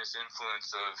tremendous influence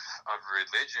of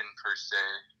religion per se.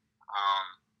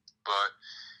 But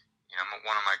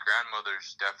one of my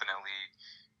grandmothers definitely,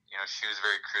 she was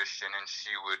very Christian, and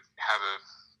she would have a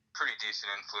pretty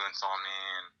decent influence on me.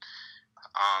 And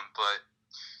but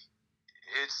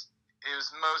it was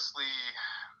mostly,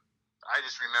 I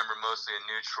just remember mostly a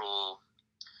neutral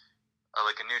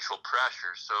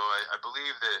pressure. So I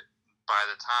believe that by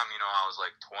the time I was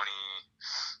like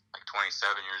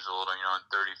 27 years old. I'm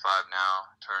 35 now.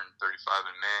 Turned 35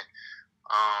 in May.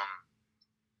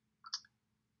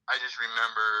 I just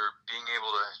remember being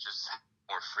able to just have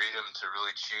more freedom to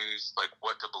really choose like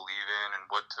what to believe in and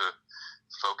what to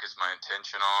focus my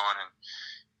attention on.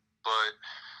 But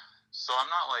so I'm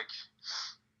not in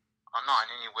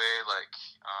any way like.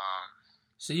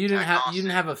 So you didn't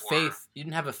have a faith. You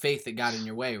didn't have a faith that got in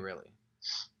your way, really.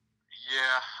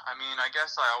 Yeah, I mean, I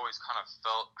guess I always kind of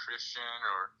felt Christian,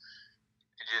 or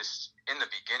just in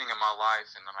the beginning of my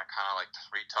life, and then I kind of like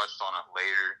retouched on it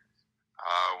later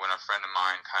when a friend of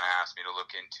mine kind of asked me to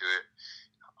look into it.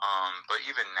 But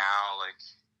even now,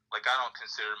 like I don't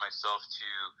consider myself to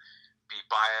be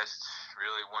biased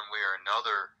really one way or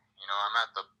another.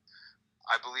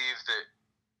 I believe that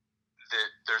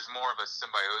there's more of a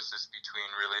symbiosis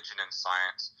between religion and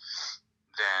science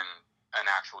than an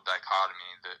actual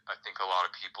dichotomy that I think a lot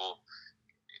of people,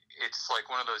 it's like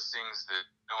one of those things that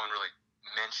no one really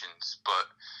mentions,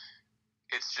 but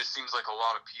it just seems like a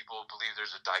lot of people believe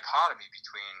there's a dichotomy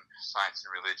between science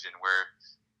and religion where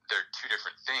they're two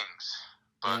different things.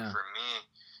 But for me,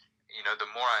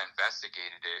 the more I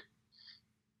investigated it,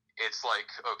 it's like,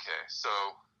 okay, so,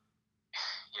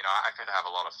 I could have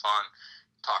a lot of fun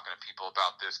talking to people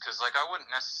about this, because like I wouldn't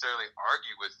necessarily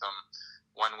argue with them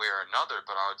one way or another,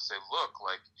 but I would say, look,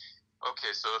 like,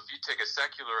 okay, so if you take a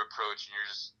secular approach and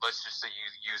let's just say you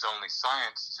use only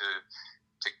science to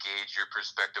gauge your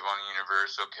perspective on the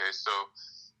universe, okay, so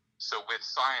with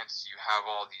science you have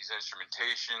all these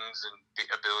instrumentations and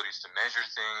abilities to measure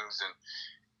things,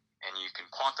 and you can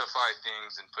quantify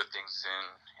things and put things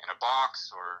in a box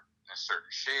or in a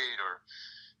certain shade, or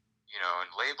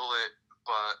and label it,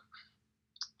 but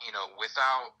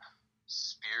without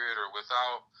spirit or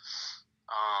without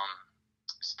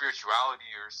spirituality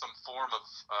or some form of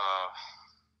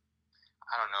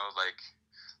I don't know, like,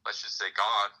 let's just say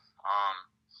God,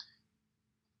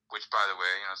 which, by the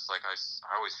way, it's like I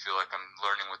always feel like I'm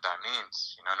learning what that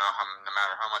means. No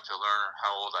matter how much I learn or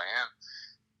how old I am,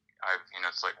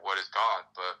 it's like, what is God?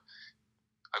 But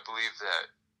I believe that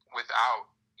without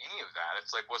any of that,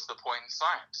 it's like, what's the point in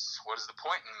science? What is the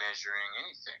point in measuring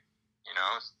anything?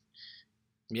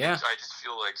 Yeah. I just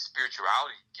feel like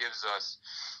spirituality gives us,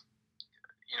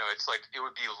 it's like, it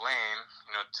would be lame,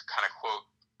 to kind of quote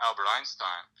Albert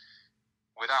Einstein,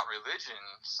 without religion,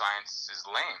 science is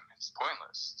lame. It's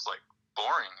pointless. It's like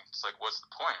boring. It's like, what's the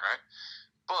point, right?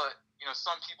 But,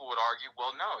 some people would argue,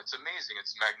 well, no, it's amazing.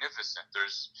 It's magnificent.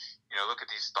 There's, look at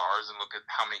these stars and look at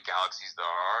how many galaxies there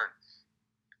are.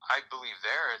 I believe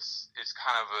it's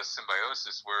kind of a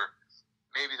symbiosis where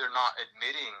maybe they're not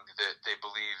admitting that they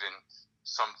believe in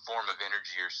some form of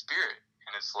energy or spirit.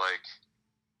 And it's like,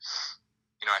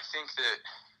 I think that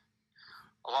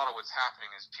a lot of what's happening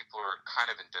is people are kind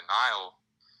of in denial,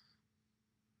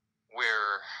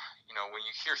 where, when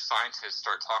you hear scientists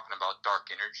start talking about dark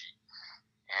energy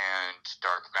and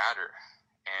dark matter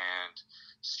and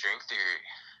string theory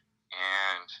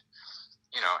and,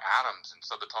 atoms and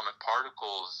subatomic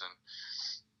particles and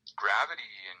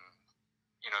gravity and,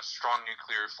 strong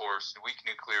nuclear force, weak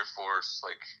nuclear force,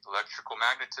 like electrical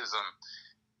magnetism,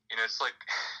 it's like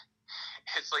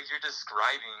you're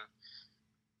describing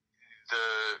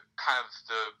the kind of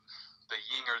the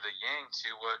yin or the yang to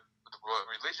what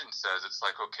religion says. It's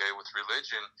like, okay, with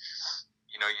religion,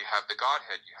 you have the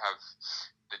Godhead, you have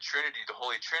the Trinity, the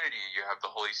Holy Trinity, you have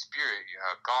the Holy Spirit, you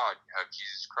have God, you have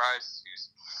Jesus Christ, who's,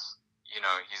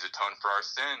 he's atoned for our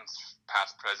sins,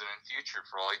 past, present, and future,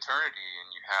 for all eternity, and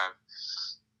you have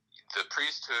the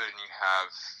priesthood, and you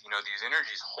have, these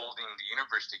energies holding the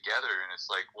universe together, and it's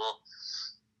like, well,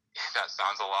 that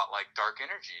sounds a lot like dark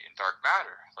energy and dark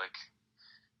matter, like,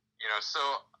 so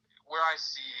where I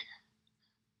see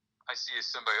a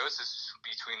symbiosis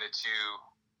between the two.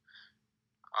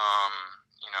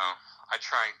 I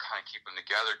try and kind of keep them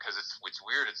together, because it's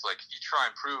weird. It's like, if you try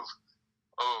and prove,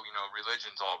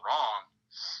 religion's all wrong,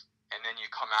 and then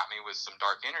you come at me with some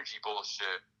dark energy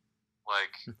bullshit,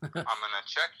 like, I'm gonna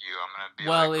check you. I'm gonna be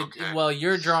okay. Well,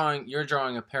 you're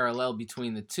drawing a parallel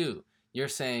between the two. You're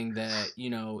saying that,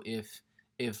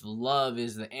 if love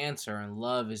is the answer and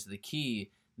love is the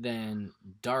key, then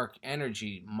dark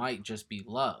energy might just be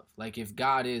love. Like, if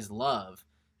God is love,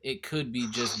 it could be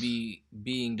just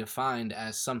being defined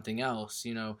as something else.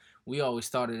 We always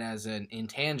thought it as an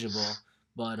intangible,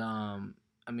 but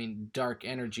dark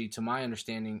energy, to my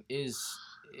understanding, is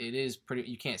pretty.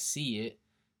 You can't see it.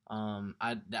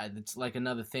 It's like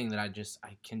another thing that I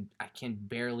can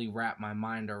barely wrap my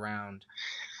mind around.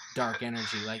 Dark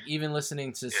energy, like, even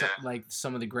listening to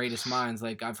some of the greatest minds,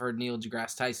 like, I've heard Neil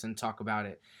deGrasse Tyson talk about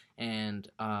it, and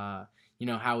how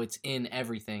it's in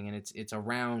everything, and it's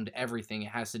around everything. It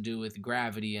has to do with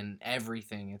gravity and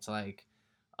everything. It's like,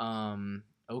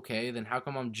 okay, then how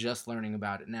come I'm just learning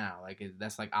about it now? Like,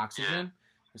 that's like oxygen.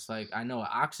 It's like, I know what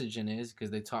oxygen is because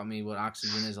they taught me what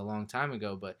oxygen is a long time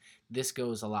ago, but this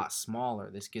goes a lot smaller.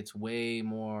 This gets way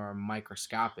more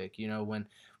microscopic. When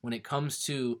it comes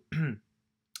to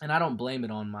and I don't blame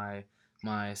it on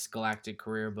my scholastic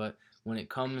career, but when it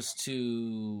comes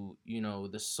to,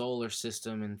 the solar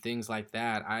system and things like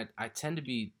that, I tend to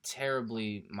be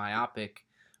terribly myopic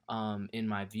in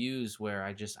my views, where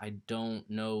I don't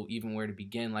know even where to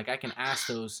begin. Like, I can ask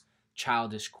those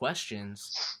childish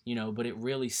questions, but it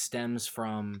really stems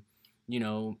from,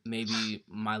 maybe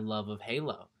my love of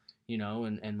Halo,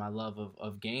 and my love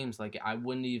of games. Like, I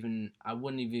wouldn't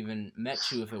have even met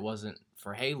you if it wasn't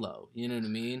for Halo. You know what I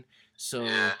mean? So,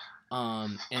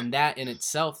 and that in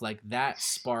itself, like, that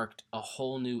sparked a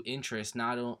whole new interest,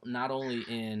 not only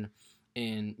in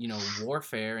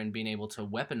warfare and being able to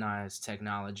weaponize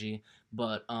technology,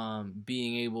 but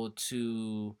being able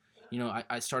to,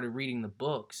 I started reading the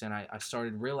books, and I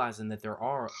started realizing that there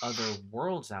are other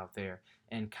worlds out there.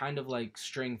 And kind of like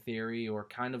string theory, or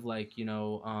kind of like,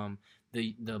 the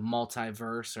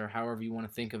multiverse, or however you want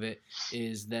to think of it,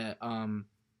 is that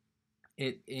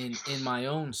it in my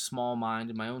own small mind,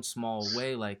 in my own small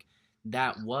way, like,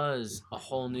 that was a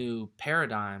whole new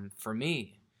paradigm for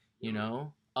me.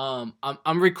 I'm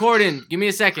recording. Give me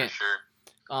a second.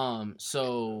 Sure.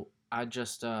 So I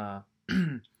just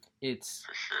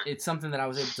it's something that I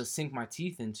was able to sink my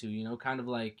teeth into, kind of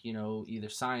like, either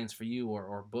science for you,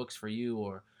 or books for you,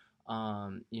 or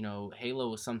Halo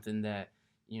was something that,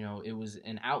 it was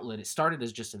an outlet. It started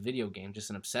as just a video game, just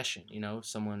an obsession.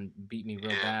 Someone beat me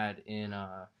real bad in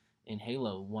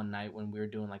Halo one night when we were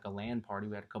doing like a LAN party.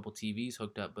 We had a couple TVs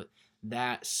hooked up, but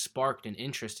that sparked an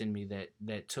interest in me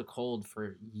that took hold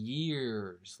for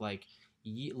years, like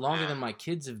longer than my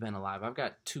kids have been alive. I've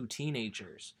got 2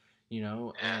 teenagers,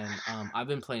 and I've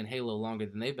been playing Halo longer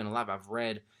than they've been alive. I've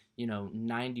read,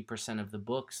 90% of the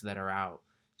books that are out.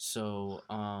 So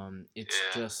it's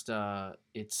just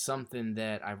it's something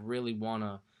that I really want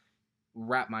to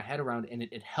wrap my head around, and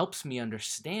it helps me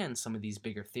understand some of these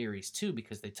bigger theories too,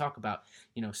 because they talk about,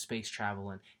 space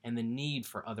travel and the need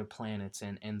for other planets,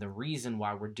 and the reason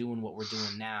why we're doing what we're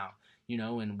doing now,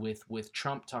 and with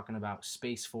Trump talking about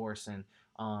Space Force, and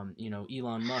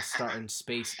Elon Musk starting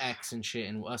SpaceX and shit,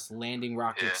 and us landing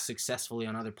rockets successfully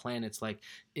on other planets. Like,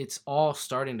 it's all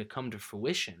starting to come to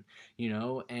fruition,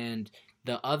 and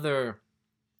the other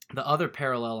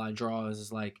parallel I draw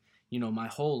is like, my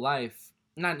whole life,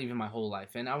 not even my whole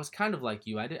life, and I was kind of like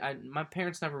you. My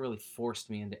parents never really forced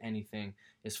me into anything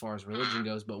as far as religion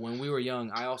goes, but when we were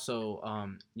young, I also,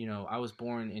 I was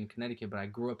born in Connecticut, but I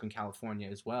grew up in California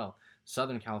as well.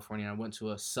 Southern California. I went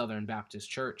to a Southern Baptist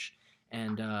church,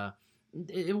 and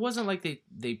it wasn't like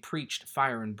they preached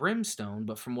fire and brimstone,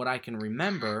 but from what I can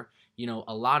remember,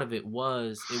 a lot of it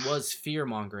was fear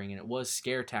mongering and it was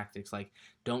scare tactics, like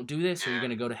don't do this or you're Yeah.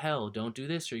 gonna go to hell. Don't do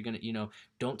this or you're gonna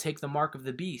don't take the mark of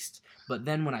the beast. But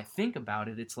then when I think about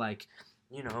it, it's like,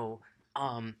 you know,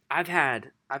 I've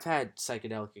had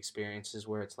psychedelic experiences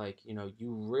where it's like,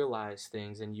 you realize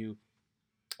things and you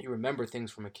remember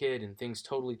things from a kid and things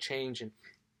totally change, and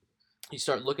you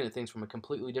start looking at things from a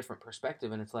completely different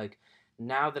perspective. And it's like,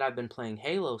 now that I've been playing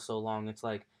Halo so long, it's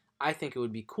like, I think it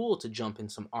would be cool to jump in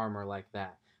some armor like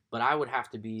that, but I would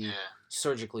have to be Yeah.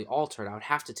 surgically altered. I would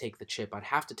have to take the chip. I'd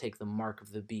have to take the mark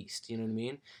of the beast. You know what I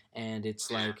mean? And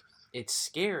it's Yeah. like, it's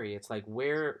scary. It's like,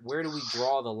 where do we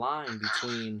draw the line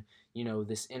between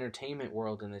this entertainment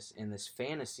world and this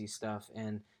fantasy stuff,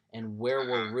 and where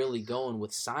we're Mhm. really going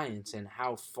with science, and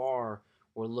how far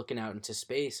we're looking out into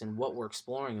space and what we're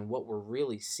exploring and what we're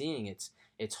really seeing.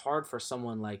 It's hard for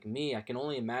someone like me. I can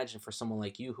only imagine for someone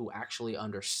like you who actually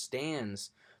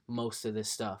understands most of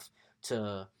this stuff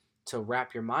to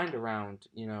wrap your mind around.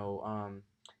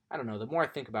 I don't know. The more I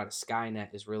think about it,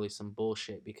 Skynet is really some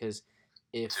bullshit, because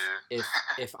if Dude.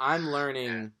 if I'm Yeah.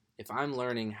 learning if I'm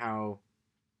learning how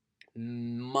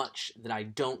much that I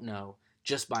don't know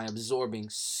just by absorbing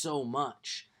so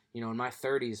much. In my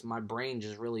 30s, my brain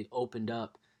just really opened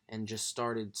up and just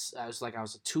started. I was like I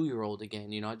was a 2 year old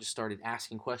again. I just started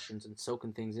asking questions and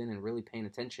soaking things in and really paying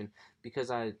attention, because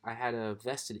I had a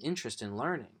vested interest in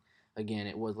learning. Again,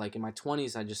 it was like in my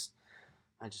 20s, I just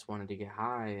wanted to get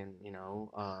high and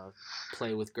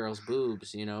play with girls'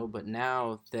 boobs, But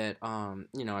now that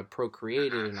I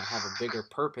procreated and I have a bigger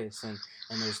purpose, and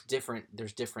there's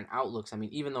different outlooks. I mean,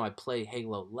 even though I play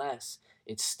Halo less,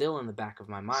 it's still in the back of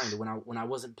my mind. When I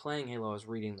wasn't playing Halo, I was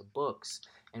reading the books,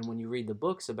 and when you read the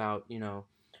books about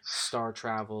star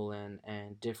travel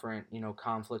and different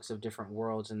conflicts of different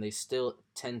worlds, and they still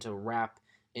tend to wrap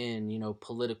in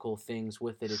political things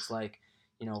with it. It's like,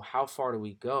 how far do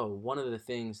we go? One of the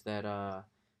things that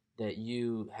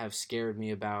you have scared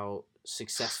me about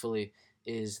successfully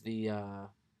is the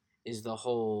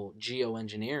whole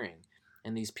geoengineering,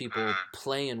 and these people Mhm.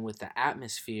 playing with the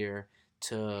atmosphere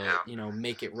to Yeah.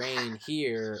 make it rain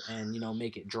here and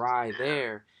make it dry Yeah.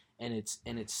 there. And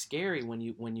it's scary when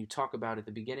you talk about at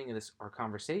the beginning of this our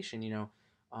conversation,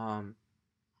 um,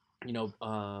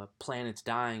 planets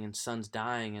dying and suns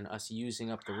dying and us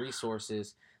using up the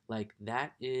resources. Like,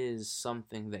 that is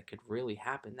something that could really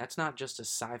happen. That's not just a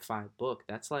sci-fi book.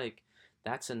 That's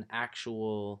an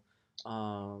actual,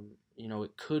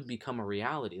 it could become a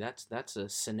reality. That's a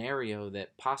scenario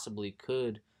that possibly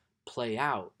could play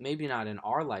out. Maybe not in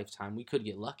our lifetime. We could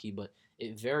get lucky, but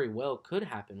it very well could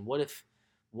happen. What if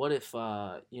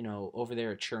over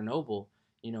there at Chernobyl,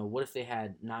 what if they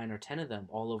had 9 or 10 of them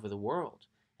all over the world,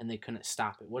 and they couldn't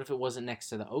stop it? What if it wasn't next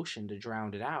to the ocean to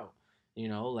drown it out?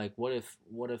 Like, what if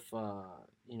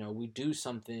we do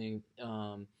something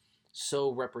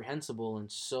so reprehensible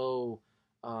and so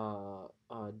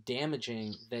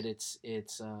damaging that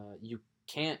you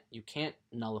can't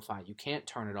nullify it, you can't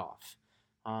turn it off.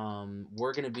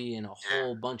 We're gonna be in a Yeah.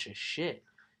 whole bunch of shit,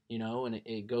 and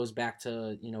it goes back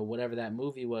to whatever that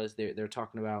movie was. They're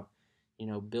talking about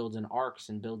building arcs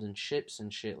and building ships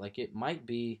and shit. Like, it might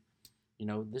be,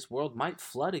 this world might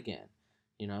flood again.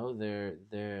 They're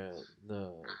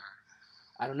the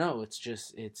I don't know. It's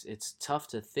just it's tough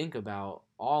to think about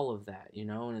all of that,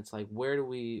 and it's like, where do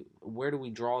we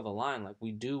draw the line? Like,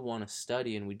 we do want to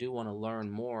study and we do want to learn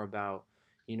more about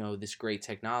this great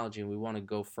technology, and we want to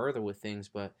go further with things,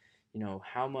 but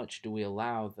how much do we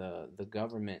allow the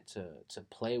government to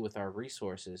play with our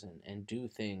resources and do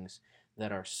things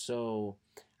that are so.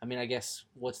 I mean, I guess,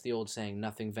 what's the old saying?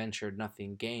 Nothing ventured,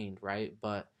 nothing gained, right?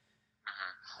 But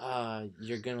Mhm.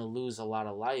 you're gonna lose a lot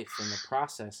of life in the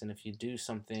process. And if you do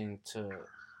something to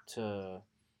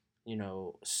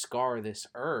scar this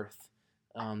earth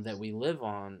that we live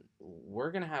on,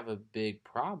 we're gonna have a big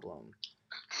problem.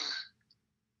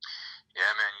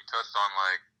 Yeah, man. You touched on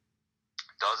like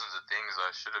dozens of things.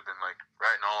 I should have been like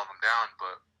writing all of them down,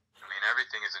 but I mean,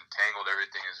 everything is entangled.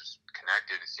 Everything is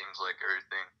connected. It seems like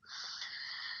everything,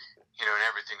 and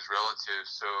everything's relative.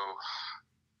 So,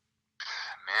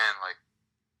 man, like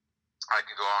I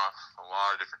could go off a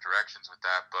lot of different directions with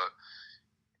that, but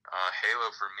Halo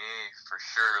for me, for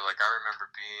sure. Like, I remember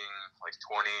being like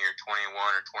 20 or 21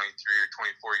 or 23 or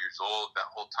 24 years old. That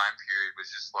whole time period was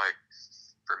just like,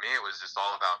 for me, it was just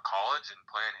all about college and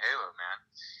playing Halo, man.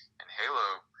 And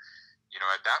Halo,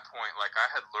 at that point, like, I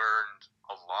had learned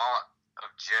a lot of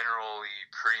generally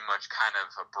pretty much kind of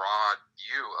a broad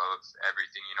view of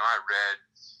everything. I read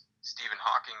Stephen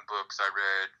Hawking books. I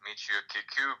read Michio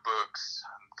Kaku books.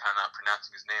 I'm kind of not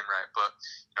pronouncing his name right, but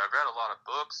I've read a lot of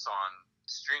books on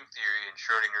string theory and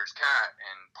Schrodinger's cat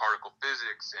and particle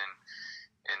physics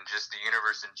and just the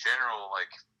universe in general,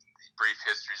 like Brief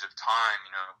Histories of Time,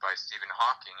 by Stephen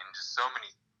Hawking, and just so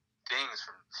many things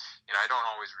from, I don't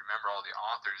always remember all the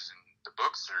authors and the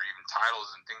books or even titles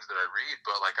and things that I read,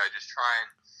 but like I just try and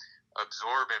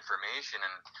absorb information,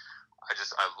 and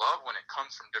I love when it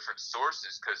comes from different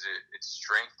sources because it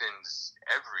strengthens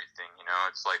everything.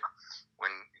 It's like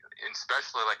when,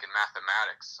 especially like in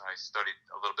mathematics, I studied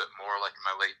a little bit more like in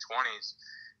my late 20s.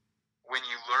 When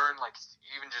you learn, like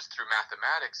even just through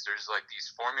mathematics, there's like these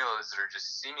formulas that are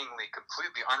just seemingly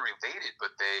completely unrelated,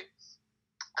 but they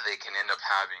can end up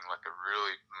having like a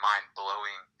really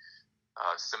mind-blowing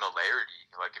similarity.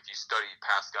 Like if you study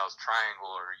Pascal's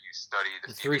triangle, or you study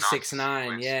the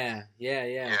 369, yeah,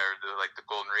 or the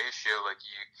golden ratio, like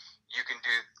you can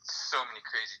do so many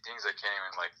crazy things I can't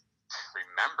even like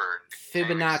remember.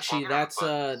 Fibonacci,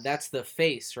 that's the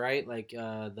face, right? Like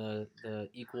the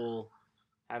equal,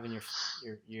 having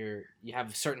you have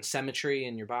a certain symmetry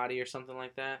in your body or something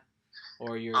like that,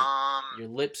 or your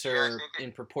lips are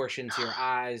in proportion to your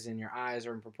eyes, and your eyes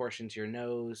are in proportion to your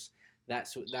nose.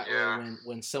 Way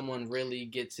when someone really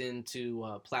gets into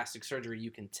plastic surgery, you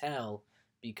can tell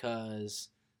because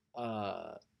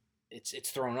it's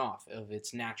thrown off of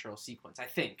its natural sequence. I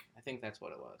think that's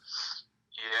what it was.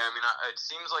 Yeah, I mean, it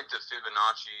seems like the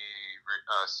Fibonacci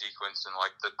sequence and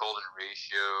like the golden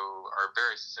ratio are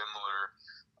very similar.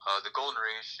 The golden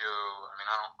ratio, I mean,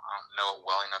 I don't know it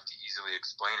well enough to easily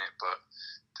explain it, but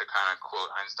to kind of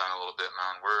quote Einstein a little bit in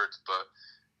my own words, but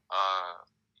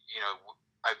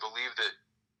I believe that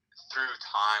through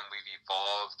time we've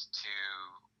evolved to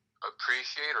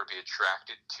appreciate or be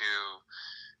attracted to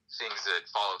things that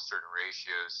follow certain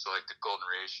ratios. So like the golden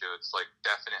ratio, it's like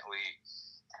definitely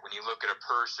when you look at a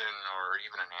person or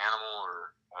even an animal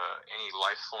or any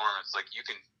life form, it's like you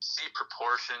can see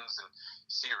proportions and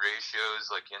see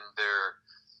ratios like in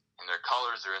their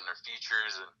colors or in their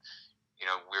features, and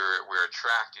we're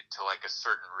attracted to like a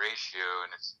certain ratio,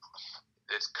 and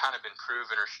it's kind of been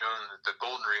proven or shown that the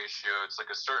golden ratio, it's like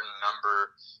a certain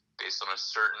number based on a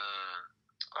certain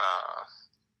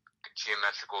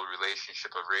geometrical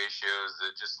relationship of ratios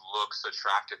that just looks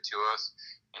attractive to us.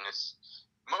 And it's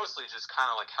mostly just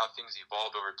kind of like how things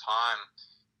evolved over time.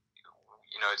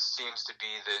 It seems to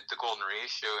be that the golden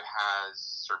ratio has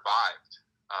survived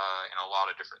in a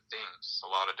lot of different things, a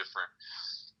lot of different,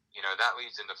 that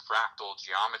leads into fractal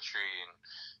geometry and,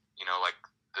 like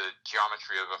the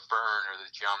geometry of a fern or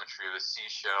the geometry of a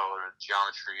seashell or the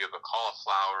geometry of a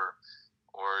cauliflower,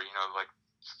 or, like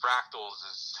fractals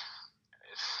is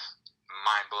a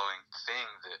mind-blowing thing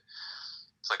that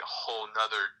it's like a whole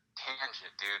nother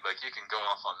tangent, dude. Like you can go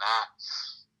off on that,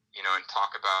 and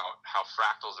talk about how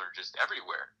fractals are just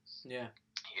everywhere. Yeah.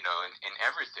 In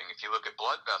everything. If you look at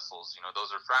blood vessels,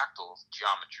 those are fractal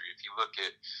geometry. If you look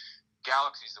at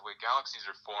galaxies, the way galaxies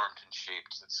are formed and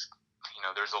shaped, it's,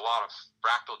 there's a lot of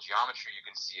fractal geometry you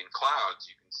can see in clouds,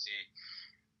 you can see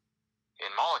in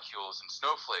molecules and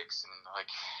snowflakes, and like,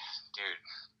 dude,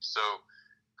 so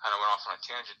kind of went off on a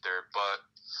tangent there, but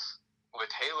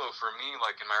with Halo, for me,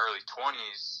 like in my early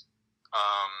 20s,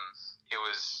 it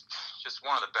was just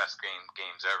one of the best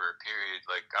games ever, period.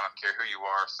 Like, I don't care who you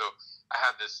are. So I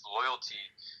had this loyalty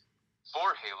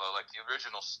for Halo, like the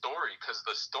original story, because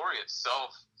the story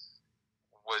itself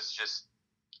was just,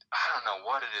 I don't know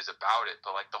what it is about it,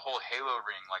 but like the whole Halo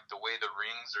ring, like the way the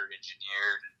rings are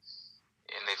engineered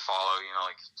and they follow,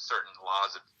 like certain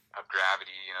laws of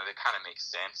gravity, they kind of make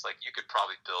sense. Like you could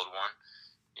probably build one,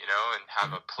 and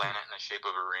have a planet in the shape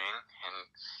of a ring, and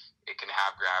it can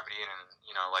have gravity and,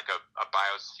 like a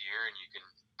biosphere, and you can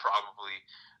probably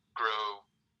grow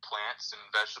plants and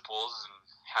vegetables and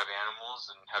have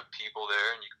animals and have people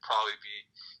there, and you could probably be,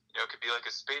 it could be like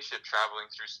a spaceship traveling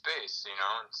through space, and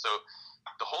so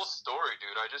the whole story,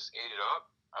 dude, I just ate it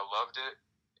up. I loved it,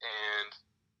 and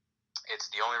it's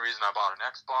the only reason I bought an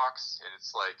Xbox, and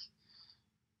it's like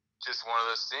just one of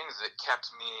those things that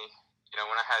kept me,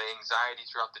 when I had anxiety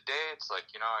throughout the day, it's like,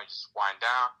 I just wind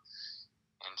down,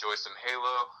 enjoy some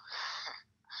Halo.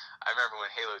 I remember when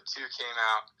Halo 2 came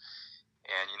out,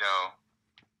 and,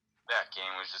 that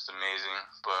game was just amazing.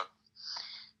 But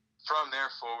from there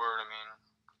forward, I mean,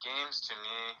 games to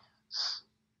me,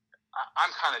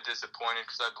 I'm kind of disappointed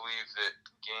because I believe that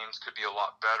games could be a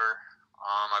lot better.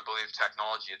 I believe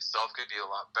technology itself could be a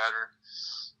lot better.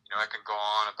 I could go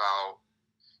on about,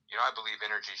 I believe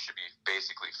energy should be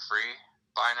basically free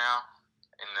by now.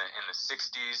 In the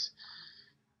 60s,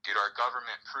 dude, our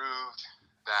government proved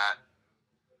that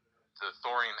the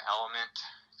thorium element,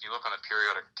 if you look on the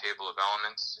periodic table of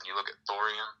elements and you look at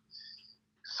thorium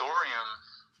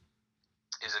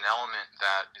is an element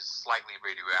that is slightly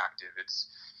radioactive. It's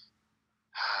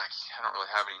I don't really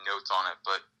have any notes on it,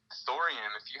 but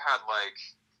thorium, if you had like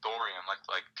thorium,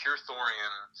 like pure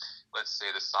thorium, let's say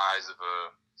the size of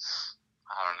a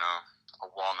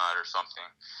walnut or something,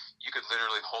 you could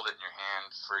literally hold it in your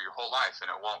hand for your whole life and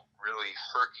it won't really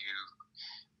hurt you.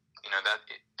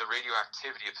 The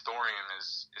radioactivity of thorium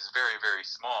is very, very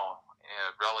small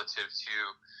relative to,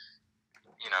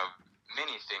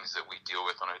 many things that we deal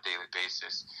with on a daily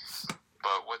basis.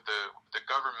 But what the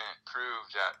government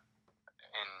proved at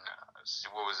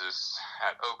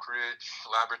Oak Ridge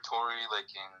Laboratory, like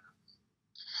in,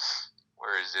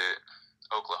 where is it,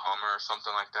 Oklahoma or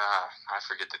something like that. I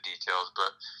forget the details,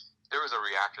 but there was a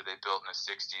reactor they built in the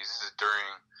 60s. This is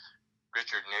during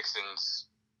Richard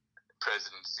Nixon's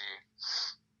presidency,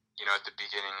 at the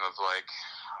beginning of, like,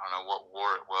 I don't know what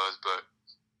war it was, but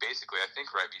basically I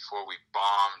think right before we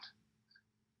bombed,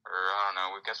 or I don't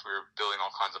know, I guess we were building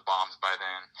all kinds of bombs by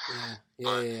then.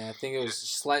 Yeah. I think it was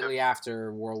slightly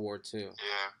after World War II.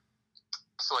 Yeah.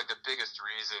 So, like, the biggest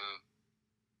reason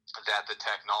that the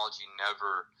technology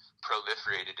never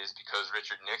proliferated is because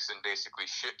Richard Nixon basically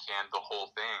shit-canned the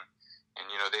whole thing. And,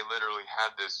 they literally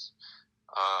had this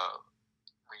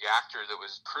reactor that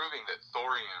was proving that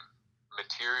thorium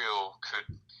material could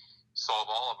solve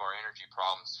all of our energy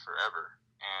problems forever.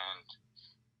 And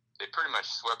they pretty much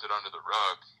swept it under the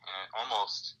rug, and it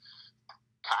almost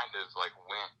kind of like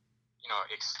went,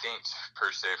 extinct per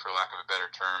se, for lack of a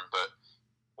better term. But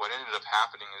what ended up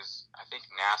happening is, I think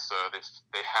NASA,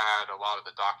 they had a lot of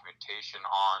the documentation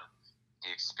on the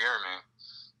experiment,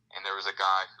 and there was a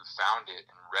guy who found it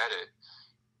and read it,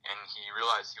 and he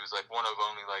realized he was like one of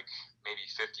only like maybe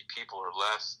 50 people or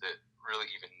less that really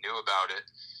even knew about it.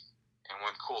 And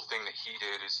one cool thing that he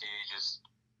did is he just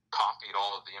copied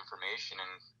all of the information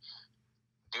and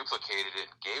duplicated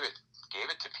it and gave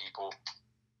it to people.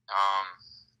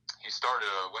 He started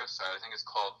a website, I think it's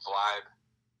called Vibe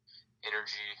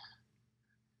Energy.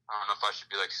 I don't know if I should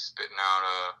be like spitting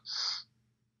out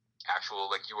actual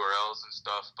like URLs and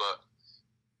stuff, but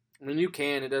I mean, you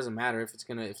can. It doesn't matter if it's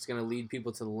gonna lead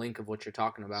people to the link of what you're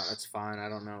talking about. That's fine. I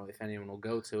don't know if anyone will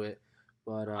go to it,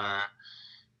 but so I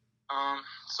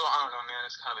don't know, man.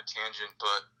 It's kind of a tangent,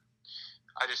 but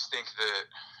I just think that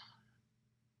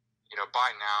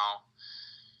by now,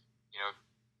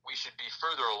 we should be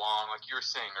further along. Like you were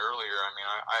saying earlier, I mean,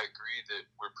 I agree that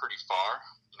we're pretty far.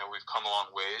 We've come a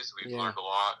long ways. We've learned a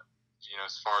lot,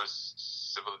 as far as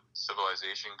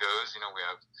civilization goes. We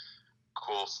have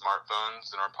cool smartphones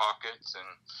in our pockets and,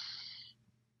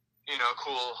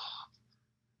 cool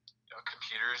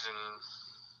computers and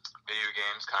video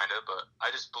games, kind of. But I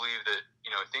just believe that,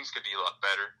 things could be a lot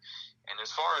better. And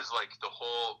as far as, like, the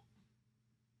whole,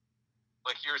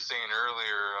 like you were saying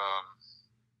earlier,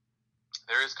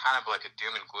 there is kind of like a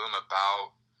doom and gloom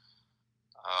about,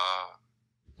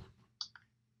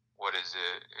 what is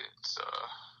it? It's,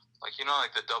 like,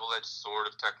 like the double-edged sword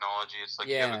of technology. It's like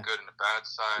you have a good and a bad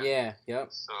side. Yeah, yep.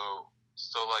 So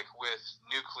like with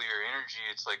nuclear energy,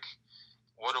 it's like,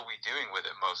 what are we doing with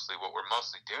it mostly? What we're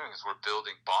mostly doing is we're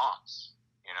building bombs,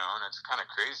 and it's kind of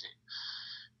crazy.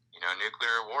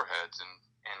 Nuclear warheads,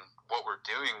 and what we're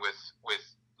doing with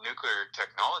nuclear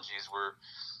technologies, we're,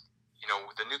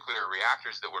 the nuclear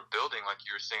reactors that we're building, like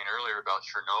you were saying earlier about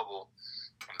Chernobyl,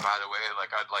 and by the way, like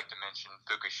I'd like to mention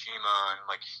Fukushima, and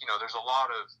like, there's a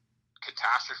lot of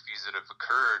catastrophes that have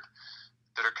occurred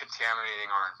that are contaminating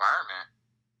our environment,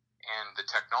 and the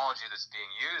technology that's being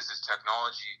used is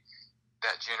technology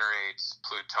that generates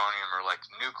plutonium or like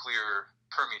nuclear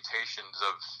permutations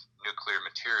of nuclear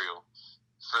material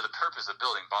for the purpose of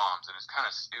building bombs, and it's kind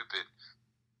of stupid.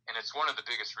 And it's one of the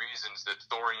biggest reasons that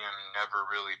thorium never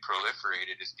really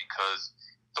proliferated, is because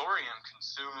thorium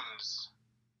consumes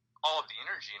all of the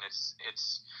energy, and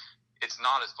it's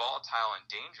not as volatile and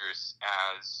dangerous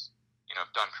as, if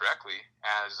done correctly,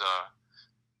 as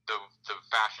the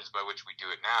fashions by which we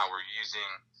do it now. We're using,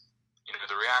 the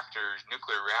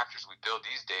nuclear reactors we build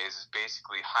these days is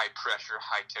basically high pressure,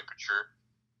 high temperature,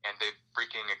 and they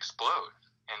freaking explode.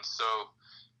 And so,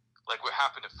 like what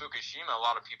happened to Fukushima, a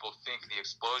lot of people think the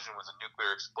explosion was a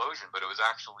nuclear explosion, but it was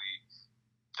actually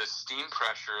the steam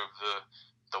pressure of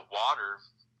the water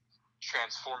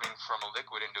transforming from a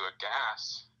liquid into a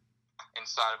gas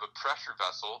inside of a pressure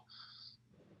vessel,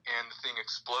 and the thing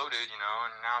exploded, and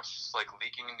now it's just like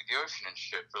leaking into the ocean and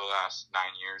shit for the last 9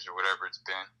 years or whatever it's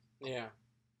been. Yeah.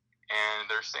 And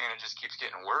they're saying it just keeps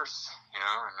getting worse,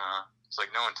 and it's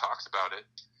like no one talks about it.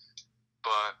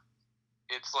 But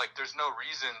it's like there's no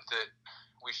reason that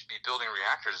we should be building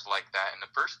reactors like that in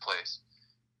the first place.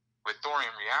 With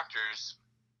thorium reactors,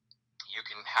 you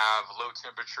can have low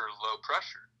temperature, low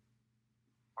pressure.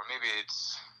 Or maybe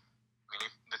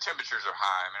the temperatures are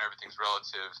high. I mean, everything's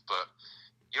relative, but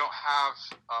you don't have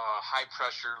high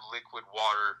pressure liquid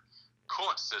water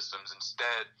coolant systems.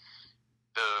 Instead,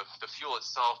 the fuel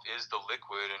itself is the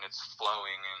liquid, and it's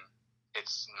flowing, and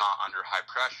it's not under high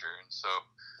pressure. And so,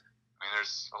 I mean,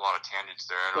 there's a lot of tangents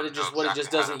there. But it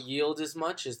just doesn't yield as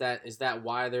much. Is that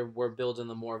why we're building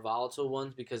the more volatile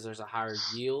ones, because there's a higher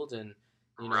yield? And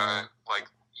right, like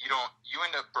you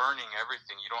end up burning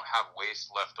everything. You don't have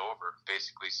waste left over,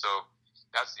 basically. So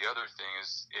that's the other thing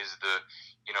is the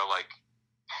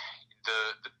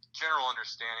the general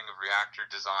understanding of reactor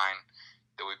design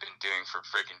that we've been doing for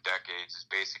freaking decades is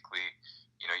basically,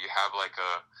 you have like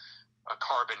a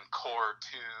carbon core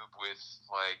tube with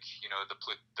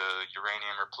the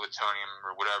uranium or plutonium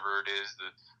or whatever it is,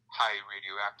 the high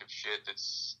radioactive shit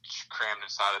that's crammed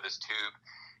inside of this tube,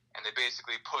 and they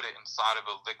basically put it inside of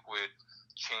a liquid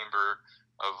chamber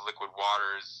of liquid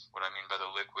water is what I mean by the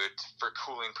liquid, for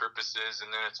cooling purposes,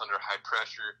 and then it's under high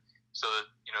pressure. So that,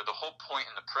 the whole point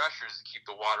in the pressure is to keep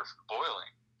the water from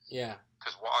boiling. Yeah.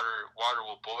 Because water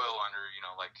will boil under,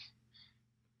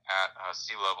 at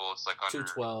sea level, it's like under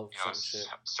 212, a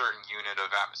certain unit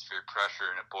of atmospheric pressure,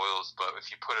 and it boils. But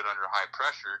if you put it under high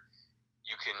pressure,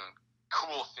 you can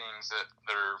cool things that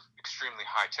are extremely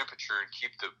high temperature and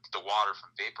keep the water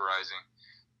from vaporizing.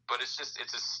 But it's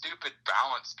a stupid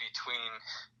balance between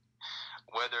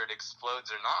whether it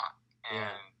explodes or not.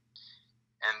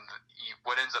 And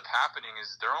what ends up happening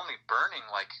is they're only burning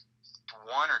like 1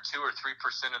 or 2 or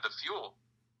 3% of the fuel,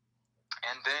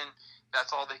 and then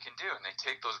that's all they can do. And they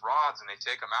take those rods and they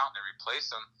take them out and they replace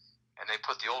them, and they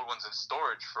put the old ones in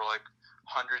storage for like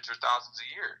hundreds or thousands of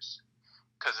years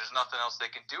because there's nothing else they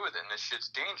can do with it, and this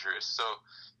shit's dangerous. So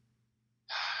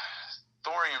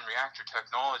thorium reactor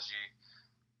technology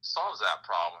solves that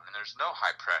problem, and there's no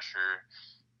high pressure,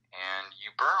 and you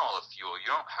burn all the fuel. You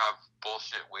don't have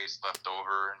bullshit waste left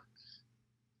over,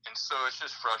 and so it's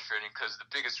just frustrating because the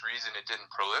biggest reason it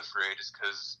didn't proliferate is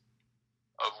because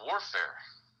of warfare.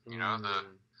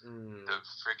 The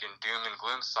freaking doom and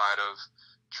gloom side of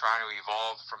trying to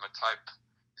evolve from a type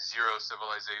 0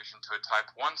 civilization to a type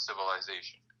 1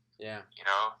 civilization. Yeah.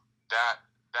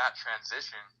 That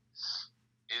transition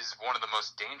is one of the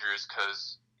most dangerous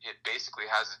because it basically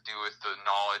has to do with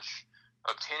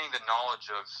obtaining the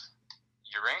knowledge of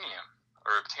uranium,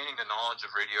 or obtaining the knowledge of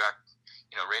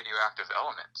radioactive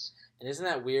elements. And isn't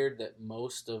that weird that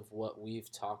most of what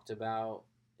we've talked about,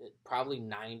 probably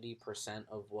 90%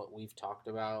 of what we've talked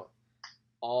about,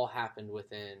 all happened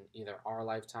within either our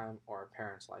lifetime or our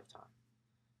parents' lifetime?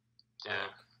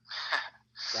 Yeah.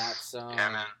 That's yeah,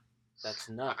 man. That's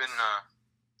nuts.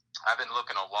 I've been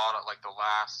looking a lot at like the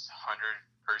last 100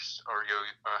 or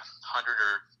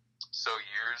so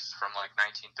years, from like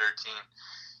 1913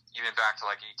 even back to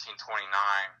like 1829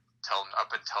 up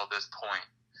until this point.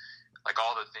 Like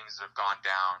all the things that have gone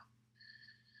down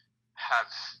have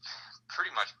pretty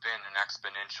much been an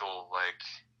exponential like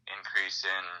increase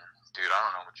in, I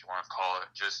don't know what you want to call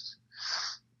it, just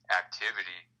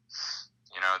activity.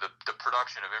 The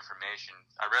production of information.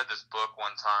 I read this book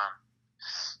one time.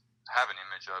 I have an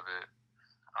image of it.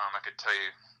 I could tell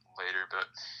you later, but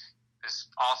this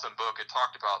awesome book, it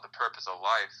talked about the purpose of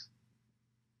life.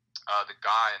 The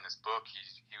guy in this book,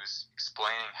 he was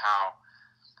explaining how,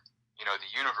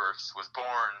 the universe was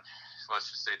born, let's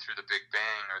just say through the Big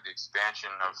Bang, or the expansion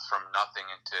from nothing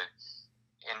into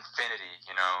infinity,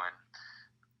 and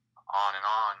on and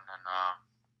on.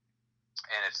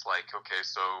 And it's like, okay,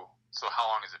 so how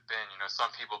long has it been?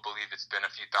 Some people believe it's been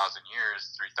a few thousand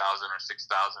years, 3,000 or 6,000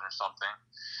 or something.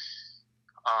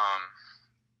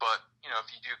 But, if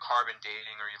you do carbon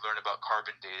dating, or you learn about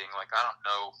carbon dating, like I don't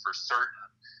know for certain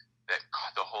that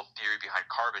the whole theory behind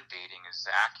carbon dating is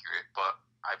accurate, but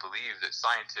I believe that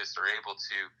scientists are able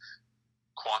to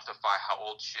quantify how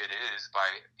old shit is by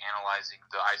analyzing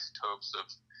the isotopes of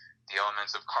the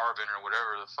elements of carbon, or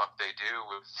whatever the fuck they do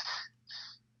with,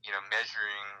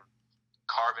 measuring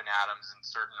carbon atoms in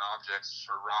certain objects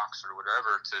or rocks or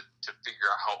whatever to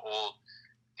figure out how old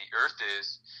the Earth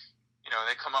is.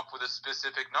 They come up with a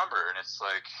specific number, and it's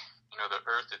like, the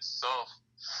Earth itself,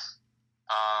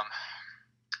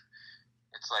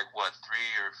 it's like, what, 3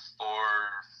 or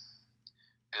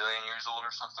 4 billion years old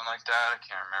or something like that? I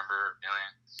can't remember.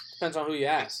 Billion. Depends on who you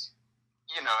ask.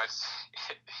 It's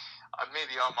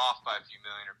maybe I'm off by a few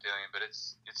million or billion, but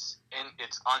it's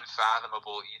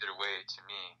unfathomable either way to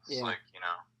me. It's like,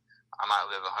 I might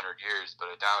live 100 years, but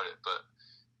I doubt it. But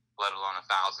let alone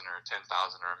 1,000 or 10,000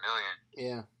 or a million.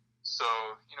 Yeah. So,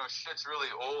 shit's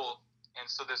really old. And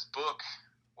so this book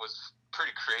was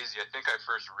pretty crazy. I think I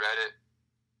first read it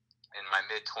in my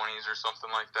mid-20s or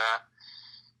something like that.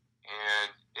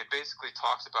 And it basically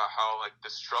talks about how, like, the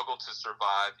struggle to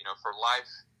survive, for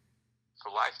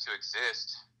life to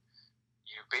exist,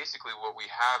 what we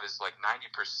have is like 90%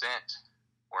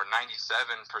 or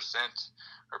 97%,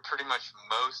 or pretty much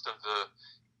most of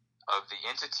the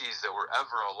entities that were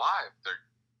ever alive,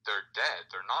 they're dead.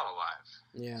 They're not alive.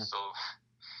 Yeah. So,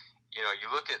 you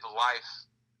look at the life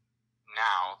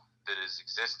now that is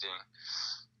existing,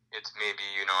 it's maybe,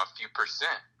 a few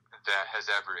percent that has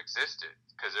ever existed,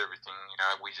 because everything,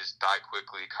 we just die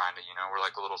quickly, kind of, we're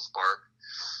like a little spark.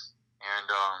 And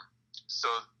so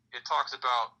it talks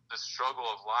about the struggle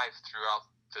of life throughout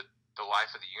the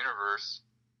life of the universe.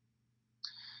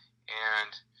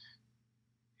 And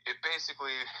it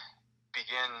basically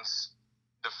begins,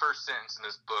 the first sentence in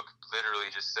this book literally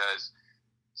just says,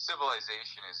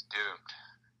 civilization is doomed.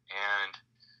 And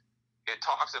it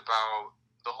talks about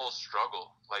the whole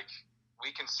struggle. Like,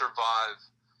 we can survive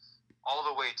all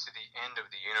the way to the end of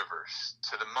the universe,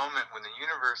 to the moment when the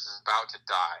universe is about to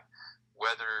die,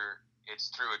 whether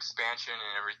it's through expansion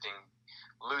and everything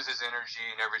loses energy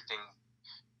and everything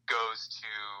goes to,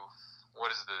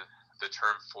 what is the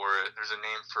term for it? There's a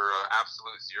name for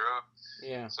absolute zero.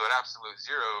 Yeah. So at absolute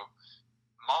zero,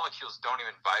 molecules don't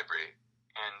even vibrate,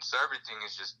 and so everything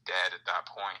is just dead at that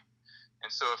point. And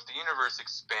so if the universe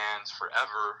expands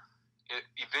forever, it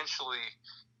eventually,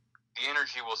 the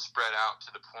energy will spread out to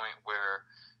the point where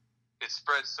it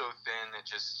spreads so thin that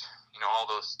just, all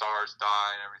those stars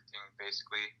die and everything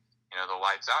basically, the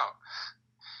light's out.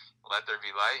 Let there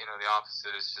be light, the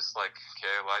opposite is just like,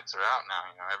 okay, lights are out now,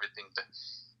 everything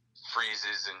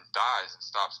freezes and dies and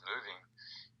stops moving.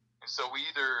 And so we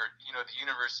either, the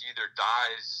universe either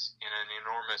dies in an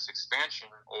enormous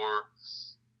expansion, or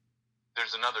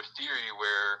there's another theory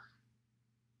where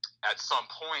at some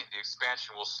point the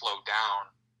expansion will slow down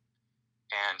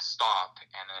and stop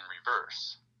and then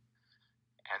reverse.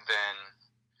 And then,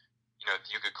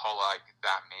 you could call like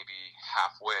that maybe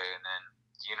halfway, and then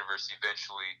the universe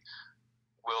eventually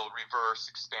will reverse,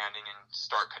 expanding and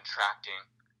start contracting,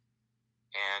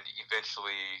 and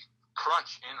eventually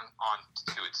crunch in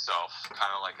onto itself, kind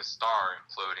of like a star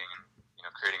imploding and,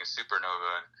 creating a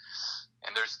supernova.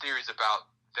 And there's theories about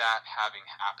that having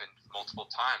happened multiple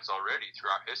times already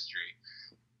throughout history,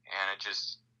 and it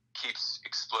just keeps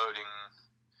exploding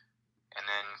and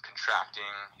then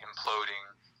contracting, imploding,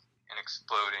 and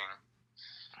exploding.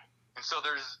 And so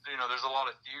there's a lot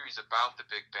of theories about the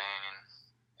Big Bang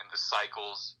and the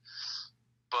cycles.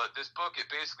 But this book,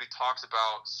 it basically talks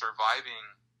about surviving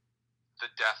the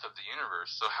death of the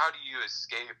universe. So how do you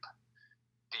escape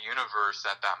the universe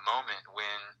at that moment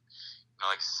when,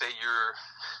 like, say you're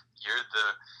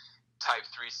the type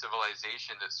 3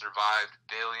 civilization that survived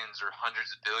billions or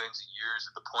hundreds of billions of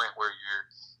years, at the point where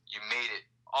you made it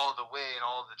all the way, and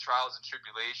all of the trials and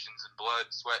tribulations and blood,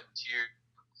 sweat, and tears,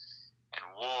 and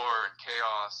war and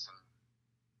chaos, and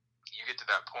you get to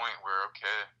that point where,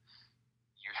 okay,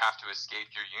 you have to escape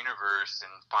your universe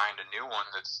and find a new one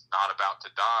that's not about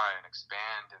to die and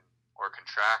expand or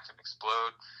contract and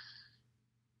explode.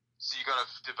 So you got to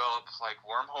develop like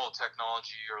wormhole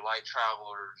technology or light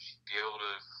travel, or be able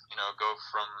to,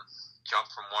 jump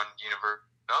from one universe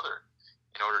to another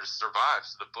in order to survive.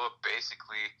 So the book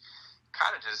basically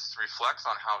kind of just reflects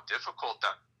on how difficult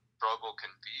that struggle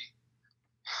can be,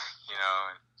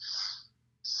 And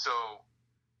so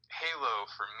Halo,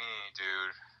 for me,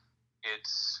 dude,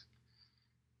 it's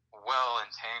well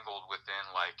entangled within,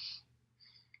 like,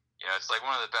 it's like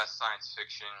one of the best science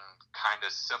fiction kind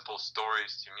of simple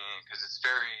stories to me, because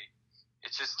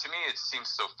to me it seems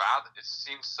so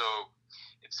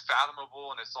it's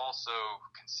fathomable, and it's also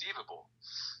conceivable.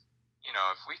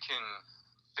 If we can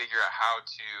figure out how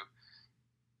to,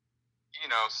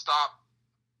 stop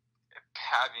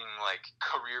having like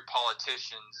career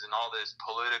politicians and all this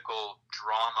political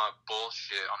drama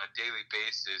bullshit on a daily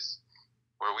basis,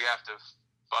 where we have to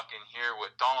fucking hear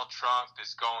what Donald Trump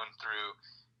is going through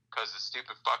because the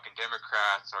stupid fucking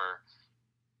Democrats are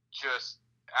just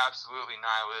absolutely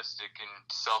nihilistic and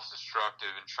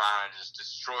self-destructive and trying to just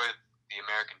destroy the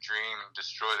American dream and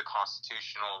destroy the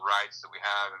constitutional rights that we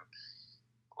have. And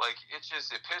like, it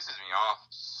pisses me off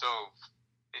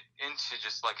into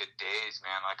just like a daze,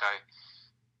 man. Like,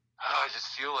 I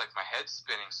just feel like my head's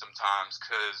spinning sometimes,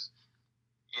 because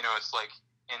it's like,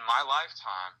 in my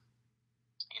lifetime,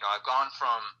 I've gone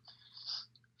from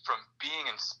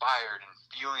being inspired and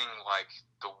feeling like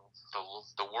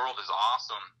the world is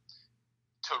awesome,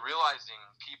 to realizing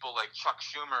people like Chuck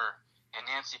Schumer and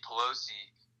Nancy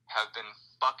Pelosi have been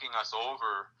fucking us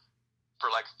over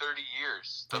for like 30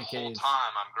 years. The whole Decades.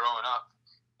 time I'm growing up,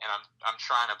 and I'm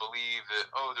trying to believe that,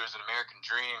 oh, there's an American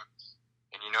dream,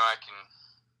 and you know I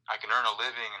can earn a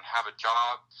living and have a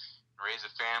job, and raise a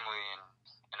family,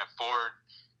 and afford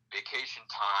vacation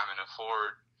time, and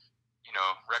afford, you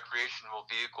know, recreational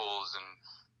vehicles, and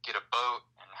get a boat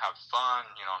and have fun,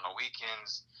 you know, on the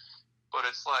weekends. But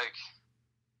it's like,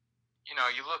 you know,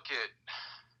 you look at,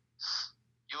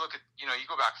 you know, you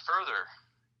go back further.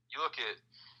 You look at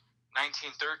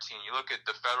 1913. You look at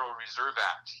the Federal Reserve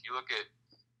Act. You look at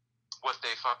what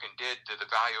they fucking did to the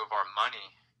value of our money,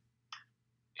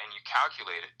 and you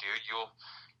calculate it, dude.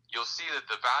 You'll see that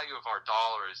the value of our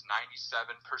dollar is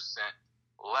 97%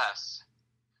 less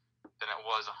than it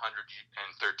was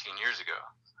 113 years ago.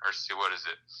 Or see, what is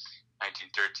it? 2019.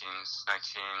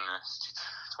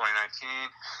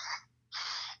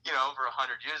 You know, over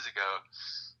 100 years ago.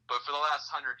 But for the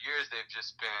last 100 years, they've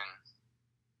just been,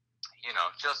 you know,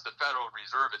 just the Federal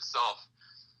Reserve itself.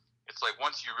 It's like,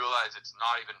 once you realize it's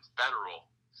not even federal,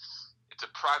 it's a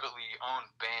privately owned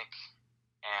bank,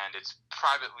 and it's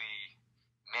privately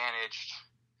managed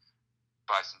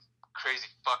by some crazy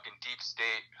fucking deep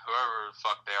state, whoever the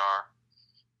fuck they are.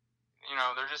 You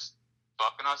know, they're just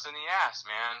fucking us in the ass,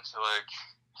 man, to, like,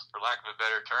 for lack of a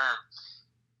better term,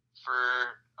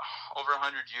 for over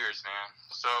 100 years, man.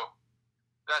 So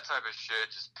that type of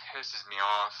shit just pisses me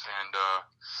off, and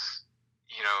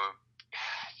you know,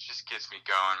 it just gets me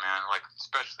going, man. Like,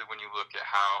 especially when you look at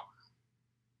how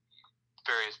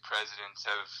various presidents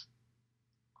have,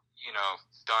 you know,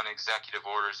 done executive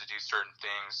orders to do certain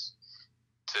things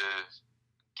to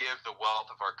give the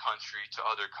wealth of our country to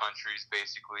other countries,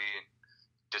 basically, and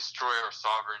destroy our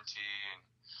sovereignty, and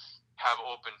have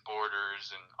open borders,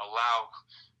 and allow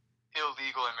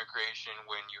illegal immigration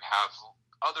when you have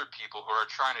other people who are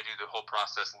trying to do the whole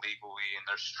process legally, and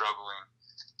they're struggling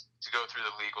to go through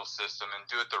the legal system and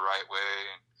do it the right way.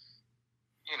 And,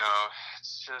 you know,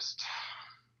 it's just,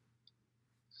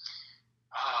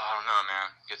 I don't know, man.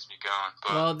 It gets me going.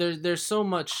 But Well, there's so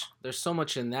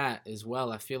much in that as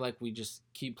well. I feel like we just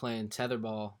keep playing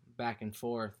tetherball back and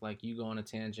forth. Like, you go on a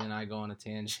tangent, I go on a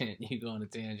tangent, you go on a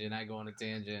tangent, I go on a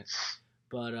tangent.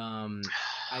 But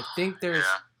I think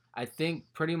I think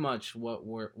pretty much what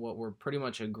we're pretty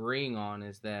much agreeing on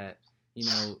is that, you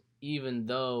know, even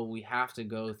though we have to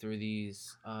go through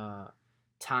these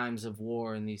times of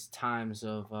war and these times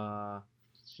of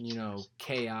you know,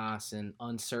 chaos and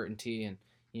uncertainty, and,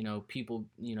 you know, people,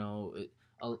 you know,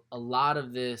 a lot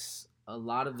of this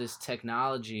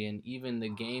technology, and even the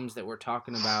games that we're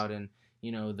talking about, and,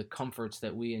 you know, the comforts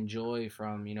that we enjoy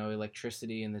from, you know,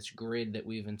 electricity and this grid that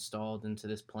we've installed into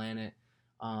this planet,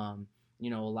 you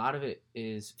know, a lot of it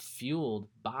is fueled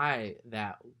by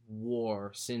that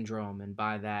war syndrome, and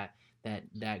by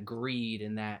that greed,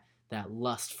 and that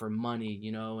lust for money,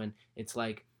 you know. And it's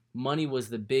like, money was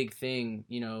the big thing,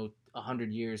 you know,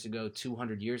 100 years ago,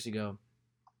 200 years ago.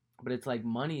 But it's like,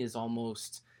 money is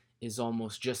almost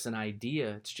just an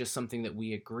idea. It's just something that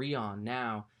we agree on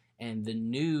now. And the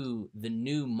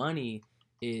new money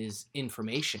is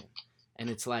information. And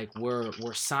it's like,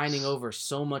 we're signing over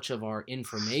so much of our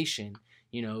information,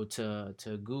 you know, to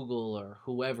Google or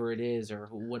whoever it is, or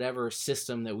whatever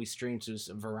system that we stream to,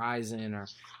 Verizon, or,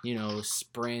 you know,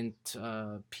 Sprint,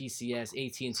 PCS,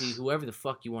 AT&T, whoever the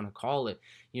fuck you want to call it.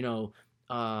 You know,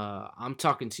 I'm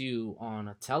talking to you on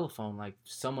a telephone, like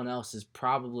someone else is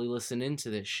probably listening to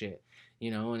this shit,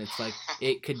 you know. And it's like,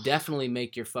 it could definitely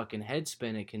make your fucking head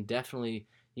spin. It can definitely,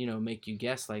 you know, make you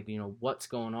guess, like, you know, what's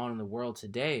going on in the world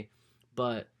today.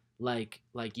 But like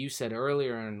you said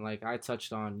earlier, and like I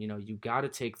touched on, you know, you got to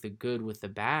take the good with the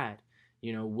bad.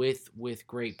 You know, with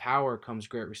great power comes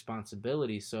great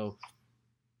responsibility. So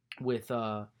with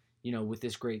you know, with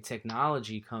this great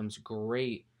technology comes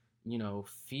great, you know,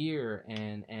 fear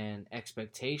and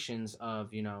expectations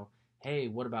of, you know, hey,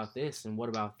 what about this and what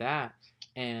about that?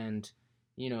 And,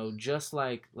 you know, just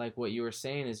like what you were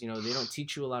saying is, you know, they don't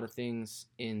teach you a lot of things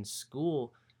in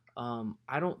school.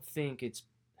 I don't think it's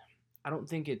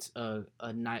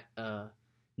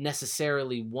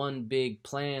necessarily one big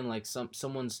plan, like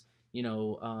someone's, you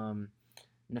know,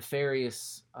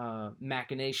 nefarious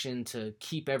machination to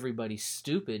keep everybody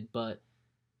stupid. But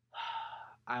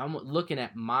I'm looking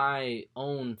at my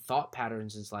own thought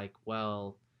patterns as like,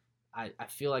 well, I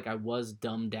feel like I was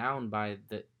dumbed down by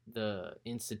the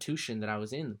institution that I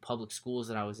was in, the public schools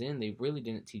that I was in. They really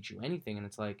didn't teach you anything. And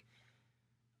it's like,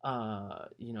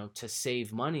 you know, to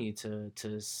save money, to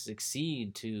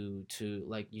succeed, to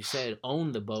like you said,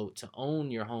 own the boat, to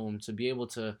own your home, to be able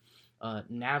to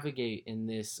navigate in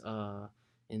this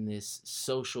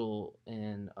social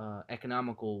and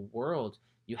economical world,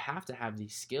 you have to have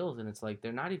these skills, and it's like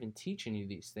they're not even teaching you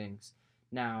these things.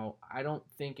 Now, I don't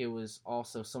think it was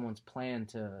also someone's plan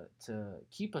to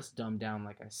keep us dumbed down,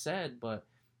 like I said, but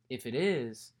if it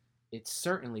is, it's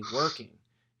certainly working,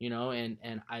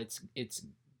 it's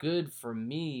good for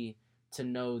me to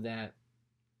know that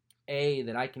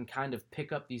that I can kind of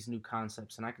pick up these new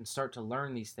concepts and I can start to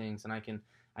learn these things, and I can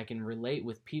relate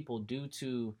with people due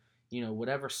to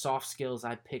whatever soft skills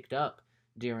I picked up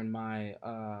during my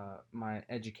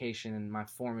education and my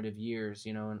formative years,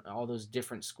 and all those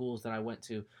different schools that I went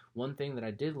to. One thing that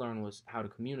I did learn was how to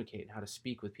communicate, how to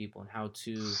speak with people, and how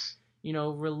to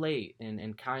relate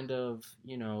and kind of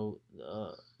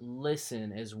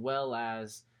listen, as well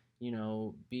as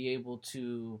be able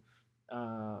to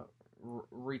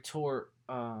retort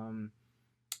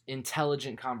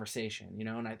intelligent conversation,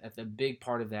 and the big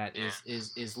part of that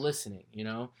is listening,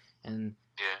 and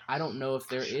I don't know if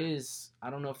there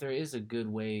is a good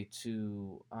way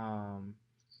to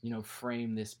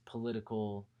frame this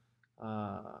political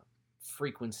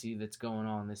frequency that's going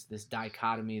on, this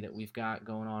dichotomy that we've got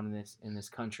going on in this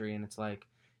country. And it's like,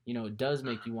 it does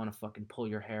make you want to fucking pull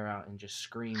your hair out and just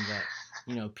scream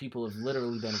that people have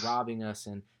literally been robbing us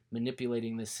and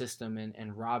manipulating this system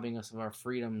and robbing us of our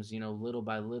freedoms, little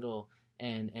by little,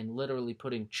 and literally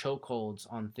putting chokeholds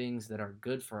on things that are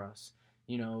good for us.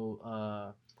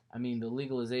 I mean, the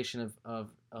legalization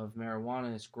of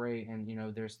marijuana is great, and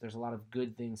there's a lot of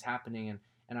good things happening,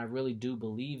 and I really do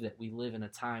believe that we live in a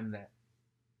time that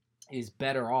is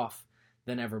better off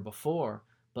than ever before.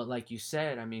 But like you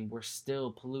said, I mean, we're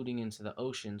still polluting into the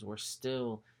oceans. We're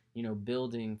still,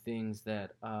 building things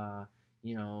that, are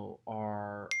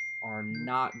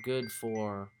not good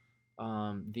for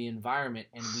the environment,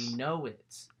 and we know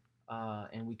it.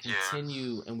 And we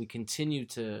continue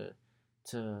to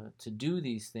do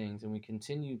these things, and we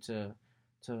continue to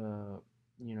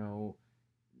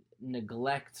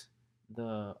neglect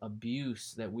the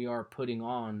abuse that we are putting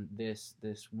on this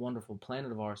wonderful planet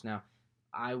of ours. Now,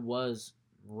 I was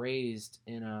raised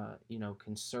in a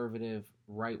conservative,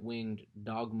 right-winged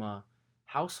dogma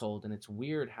household, and it's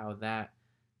weird how that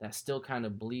still kind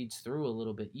of bleeds through a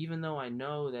little bit, even though I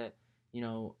know that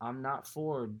I'm not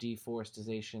for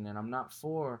deforestation, and I'm not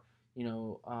for a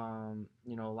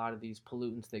lot of these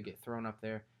pollutants that get thrown up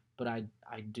there. But I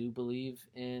do believe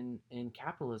in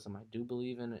capitalism. I do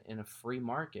believe in a free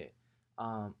market.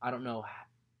 I don't know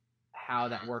how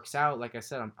that works out. Like I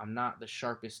said, I'm not the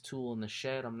sharpest tool in the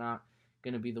shed. I'm not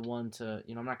going to be the one to,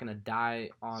 I'm not going to die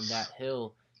on that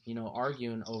hill,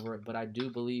 arguing over it. But I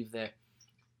do believe that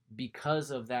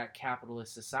because of that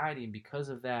capitalist society, and because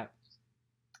of that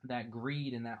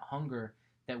greed and that hunger,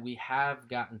 that we have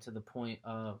gotten to the point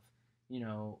of,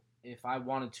 if I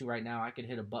wanted to right now, I could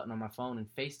hit a button on my phone and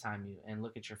FaceTime you and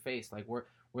look at your face. Like, we're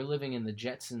living in the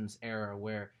Jetsons era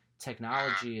where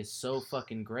technology is so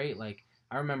fucking great. Like,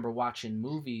 I remember watching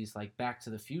movies like Back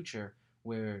to the Future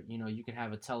where, you could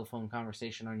have a telephone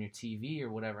conversation on your TV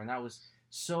or whatever, and that was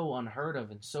so unheard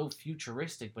of and so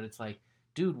futuristic. But it's like,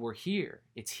 dude, we're here.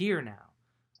 It's here now.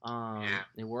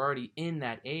 And we're already in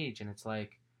that age, and it's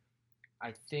like,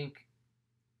 I think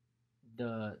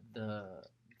the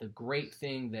great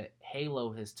thing that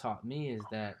Halo has taught me is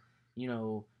that,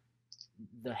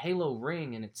 the Halo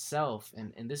ring in itself,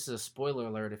 and this is a spoiler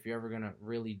alert if you're ever going to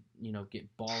really,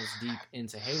 get balls deep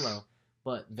into Halo,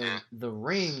 but the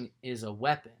ring is a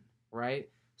weapon, right?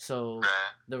 So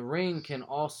the ring can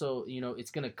also,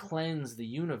 it's going to cleanse the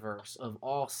universe of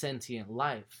all sentient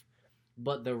life.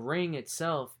 But the ring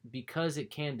itself, because it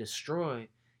can destroy,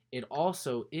 it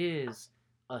also is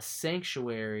a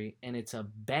sanctuary, and it's a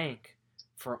bank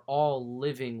for all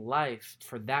living life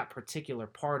for that particular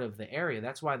part of the area.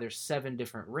 That's why there's 7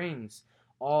 different rings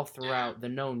all throughout the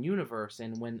known universe,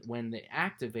 and when it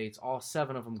activates, all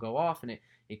 7 of them go off, and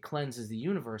it cleanses the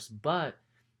universe. But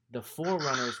the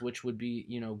forerunners, which would be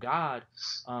God,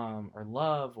 or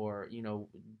love, or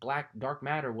dark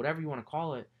matter, whatever you want to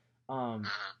call it,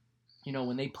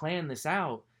 when they planned this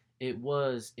out, it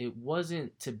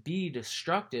wasn't to be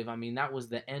destructive. I mean, that was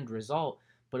the end result,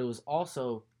 but it was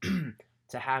also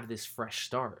to have this fresh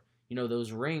start.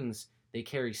 Those rings, they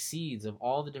carry seeds of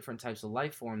all the different types of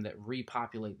life form that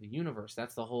repopulate the universe.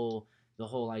 That's the whole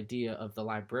idea of the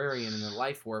librarian and the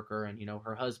life worker, and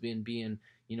her husband being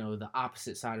the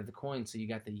opposite side of the coin. So you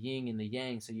got the yin and the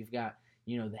yang. So you've got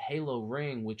the Halo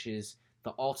ring, which is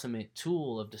the ultimate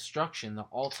tool of destruction, the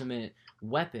ultimate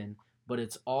weapon, but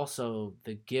it's also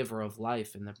the giver of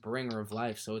life and the bringer of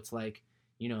life. So it's like,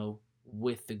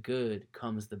 with the good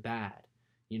comes the bad.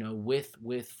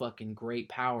 With fucking great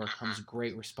power comes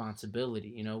great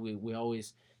responsibility. We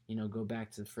always, go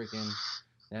back to freaking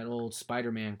that old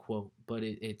Spider-Man quote, but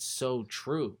it's so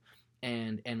true.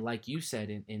 And like you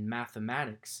said, in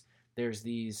mathematics, there's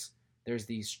these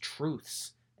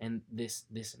truths and this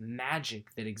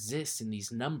magic that exists in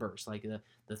these numbers, like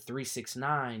the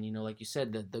 369. Like you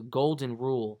said, the golden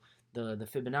rule, the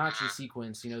Fibonacci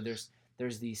sequence.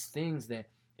 There's these things that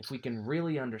if we can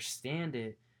really understand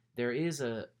it, there is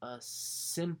a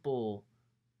simple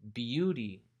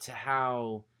beauty to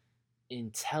how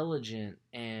intelligent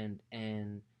and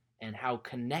how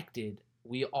connected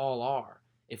we all are.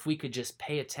 If we could just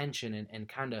pay attention and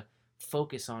kind of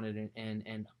focus on it,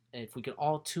 and if we could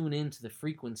all tune into the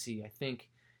frequency, I think,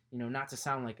 not to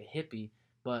sound like a hippie,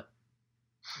 but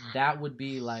that would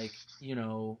be like,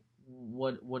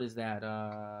 what is that?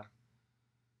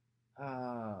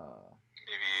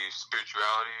 Maybe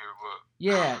spirituality or what?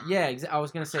 Yeah. I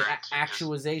was gonna say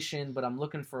actualization, but I'm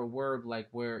looking for a word like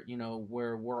where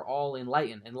we're all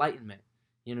enlightenment.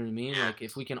 You know what I mean? Yeah. Like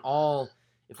if we can all,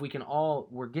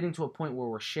 we're getting to a point where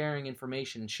we're sharing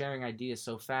information and sharing ideas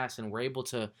so fast, and we're able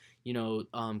to,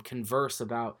 converse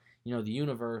about, the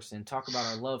universe and talk about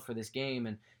our love for this game,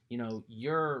 and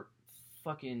you're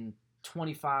fucking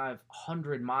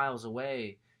 2,500 miles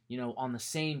away, on the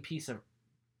same piece of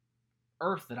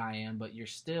Earth that I am, but you're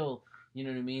still, you know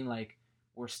what I mean? Like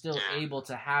we're still able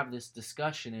to have this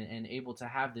discussion and able to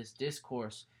have this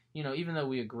discourse, even though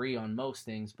we agree on most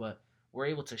things, but we're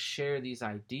able to share these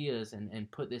ideas and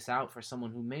put this out for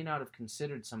someone who may not have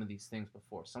considered some of these things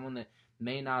before, someone that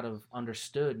may not have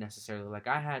understood necessarily. Like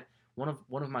I had one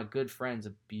of my good friends,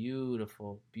 a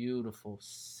beautiful, beautiful,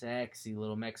 sexy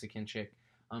little Mexican chick.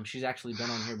 She's actually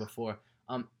been on here before.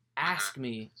 Ask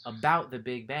me about the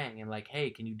Big Bang and like, hey,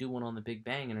 can you do one on the Big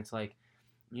Bang? And it's like,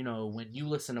 when you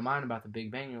listen to mine about the Big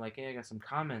Bang, you're like, hey, I got some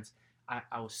comments.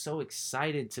 I was so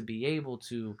excited to be able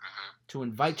to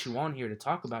invite you on here to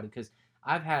talk about it, because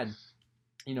I've had,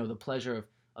 the pleasure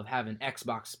of having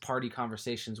Xbox party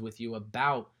conversations with you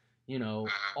about,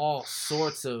 all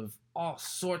sorts of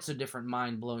different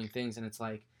mind-blowing things. And it's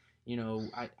like,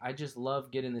 I just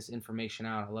love getting this information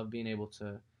out. I love being able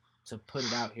to put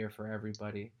it out here for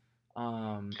everybody.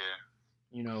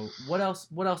 What else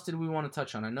did we want to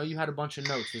touch on? I know you had a bunch of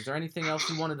notes. Is there anything else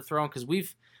you wanted to throw on? Because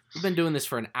we've been doing this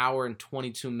for an hour and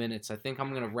 22 minutes. I think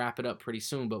I'm going to wrap it up pretty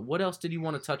soon. But what else did you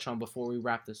want to touch on before we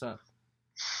wrap this up?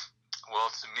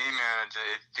 Well, to me, man,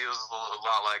 it feels a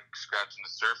lot like scratching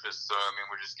the surface. So, I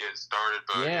mean, we're just getting started.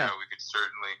 But, we could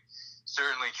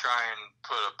certainly try and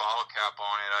put a bottle cap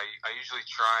on it. I usually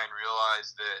try and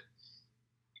realize that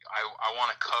I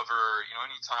want to cover,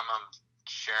 anytime I'm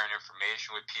sharing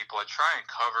information with people, I try and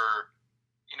cover,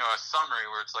 a summary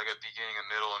where it's like a beginning, a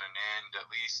middle, and an end, at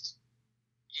least,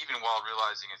 even while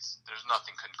realizing there's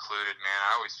nothing concluded, man.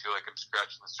 I always feel like I'm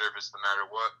scratching the surface no matter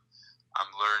what I'm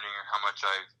learning or how much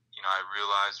I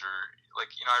realize, or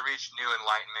like, I reach new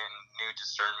enlightenment and new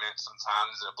discernment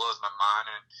sometimes, and it blows my mind.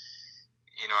 And,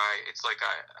 it's like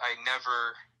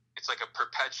it's like a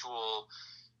perpetual,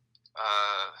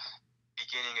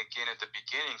 beginning again at the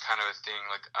beginning kind of a thing.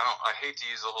 Like I hate to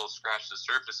use the whole scratch the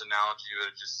surface analogy,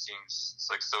 but it just seems it's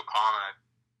like so common.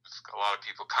 A lot of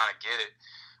people kind of get it,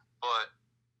 but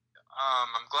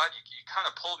I'm glad you kind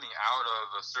of pulled me out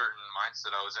of a certain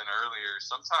mindset I was in earlier.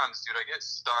 Sometimes, dude, I get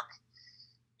stuck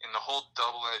in the whole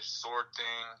double-edged sword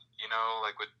thing,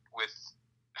 like with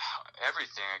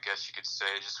everything, I guess you could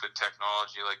say, just with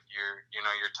technology. Like you're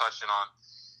touching on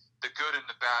the good and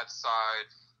the bad side.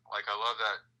 Like I love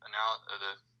that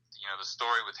the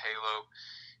story with Halo,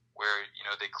 where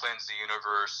they cleanse the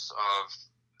universe of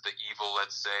the evil,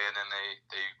 let's say, and then they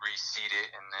reseed it,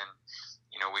 and then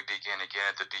we begin again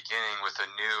at the beginning with a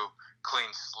new clean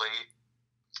slate.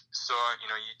 So you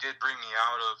did bring me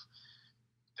out of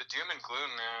the doom and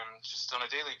gloom, man, just on a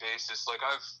daily basis. Like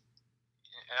at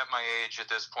my age,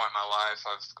 at this point in my life,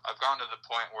 I've gotten to the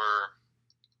point where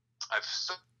I've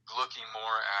started looking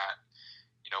more at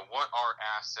what are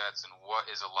assets and what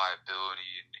is a liability.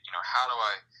 How do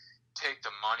I take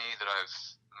the money that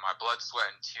my blood,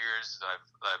 sweat, and tears that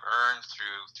I've earned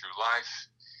through life,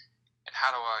 and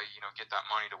how do I get that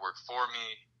money to work for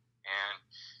me? And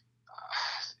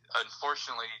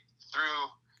unfortunately,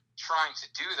 through trying to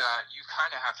do that, you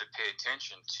kind of have to pay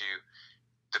attention to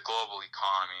the global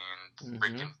economy and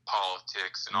freaking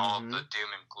politics and all of the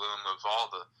doom and gloom of all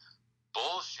the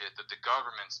bullshit that the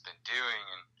government's been doing.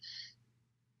 And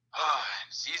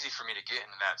it's easy for me to get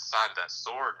into that side of that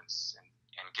sword and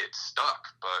get stuck,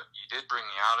 but you did bring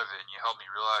me out of it, and you helped me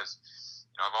realize,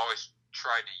 I've always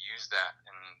tried to use that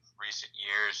in recent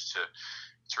years to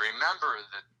remember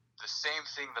that the same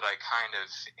thing that I kind of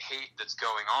hate that's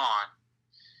going on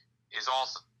is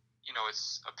also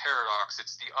it's a paradox.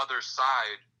 It's the other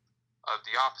side of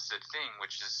the opposite thing,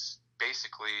 which is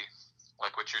basically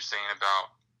like what you're saying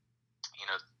about,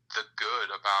 the good,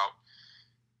 about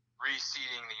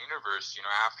reseeding the universe,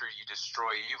 after you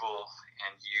destroy evil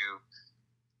and you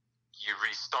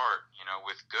restart,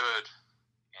 with good,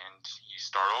 and you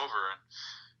start over.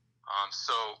 And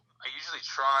so I usually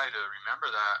try to remember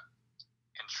that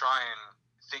and try and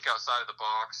think outside of the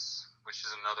box, which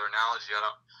is another analogy.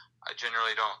 I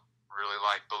generally don't really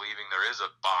like believing there is a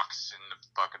box in the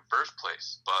fucking first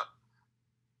place, but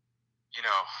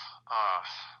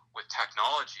with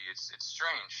technology, it's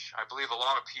strange. I believe a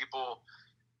lot of people,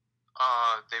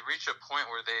 they reach a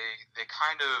point where they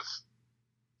kind of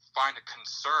find a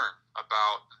concern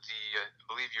about I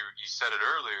believe you said it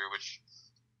earlier, which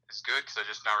is good because I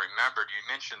just now remembered. You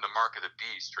mentioned the mark of the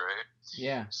beast, right?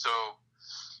 Yeah. So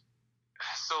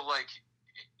like,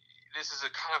 this is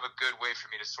a kind of a good way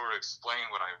for me to sort of explain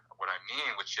what I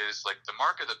mean, which is like the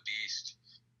mark of the beast.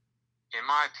 In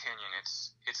my opinion,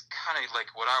 it's kind of like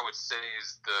what I would say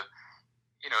is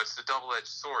it's the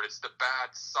double-edged sword. It's the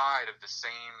bad side of the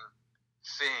same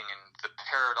thing, and the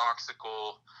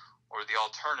paradoxical or the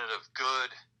alternative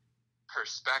good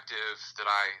perspective that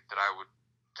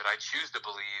I choose to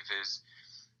believe is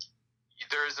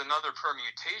there is another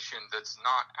permutation that's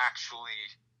not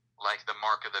actually like the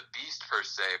mark of the beast per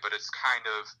se, but it's kind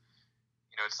of,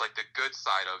 it's like the good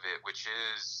side of it, which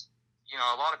is,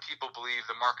 a lot of people believe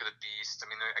the mark of the beast. I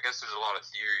mean, I guess there's a lot of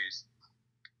theories,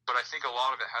 but I think a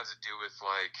lot of it has to do with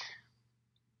like,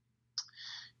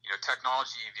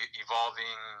 technology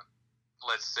evolving,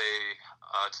 let's say,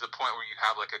 to the point where you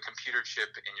have like a computer chip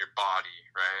in your body,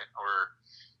 right?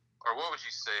 Or what would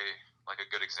you say like a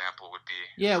good example would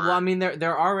be? Yeah, well, I mean,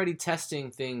 they're already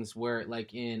testing things where,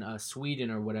 like in Sweden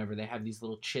or whatever, they have these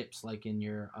little chips like in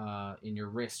your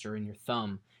wrist or in your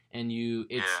thumb, and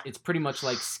it's pretty much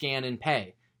like scan and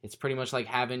pay. It's pretty much like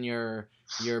having your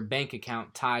bank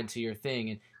account tied to your thing,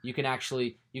 and you can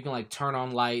like turn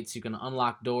on lights, you can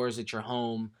unlock doors at your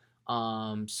home.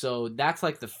 So that's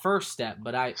like the first step,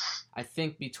 but I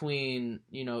think between,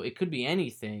 it could be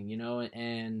anything,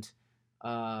 and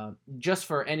just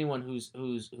for anyone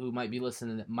who might be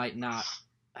listening that might not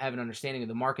have an understanding of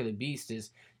the mark of the beast, is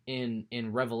in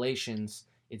Revelations.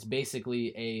 It's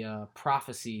basically a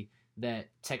prophecy that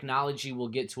technology will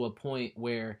get to a point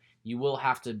where you will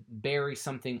have to bury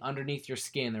something underneath your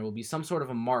skin. There will be some sort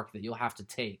of a mark that you'll have to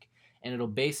take, and it'll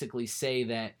basically say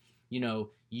that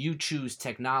you choose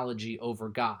technology over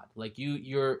God. Like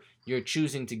you're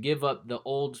choosing to give up the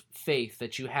old faith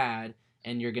that you had,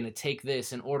 and you're going to take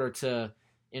this in order to,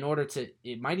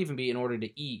 it might even be in order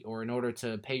to eat, or in order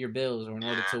to pay your bills, or in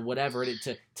order to whatever,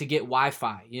 to get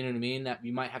Wi-Fi. You know what I mean? That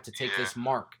you might have to take this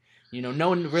mark. No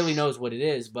one really knows what it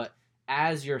is, but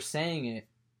as you're saying it,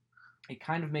 it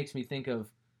kind of makes me think of,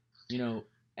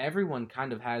 everyone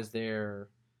kind of has their,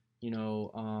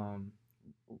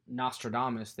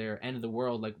 Nostradamus, their end of the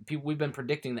world. Like we've been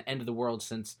predicting the end of the world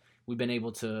since we've been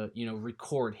able to,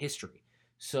 record history.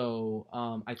 So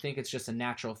I think it's just a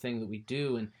natural thing that we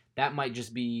do, and that might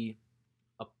just be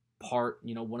a part,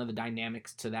 one of the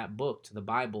dynamics to that book, to the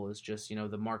Bible, is just,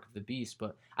 the mark of the beast.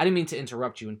 But I didn't mean to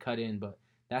interrupt you and cut in, but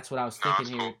that's what I was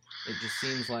thinking here. It just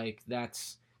seems like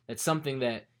that's something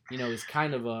that, is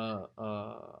kind of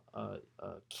a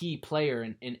key player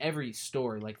in every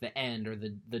story, like the end, or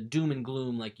the doom and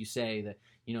gloom, like you say, that,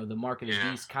 the mark of the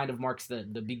beast kind of marks the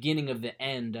beginning of the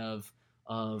end of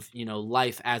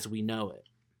life as we know it.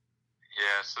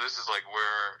 Yeah, so this is where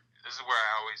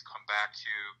I always come back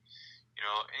to,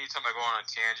 anytime I go on a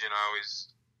tangent, I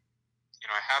always,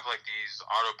 I have like these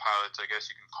autopilots, I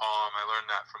guess you can call them. I learned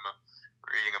that from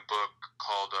reading a book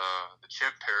called The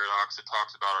Chimp Paradox. It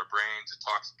talks about our brains. It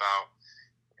talks about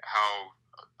how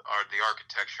the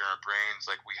architecture in our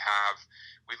brains, like we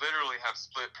literally have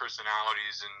split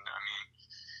personalities, and I mean,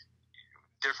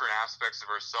 different aspects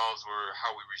of ourselves where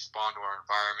how we respond to our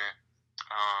environment.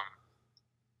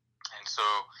 And so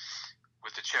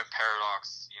with the chimp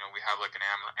paradox, we have like an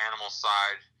animal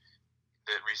side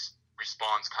that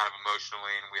responds kind of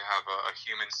emotionally, and we have a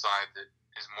human side that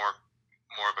is more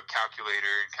of a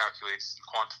calculator and calculates and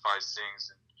quantifies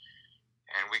things.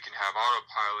 And we can have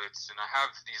autopilots, and I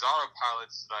have these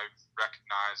autopilots that I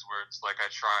recognize where it's like I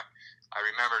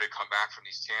remember to come back from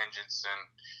these tangents,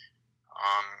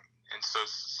 and so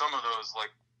some of those,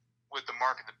 like with the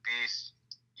mark of the beast,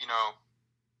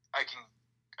 I can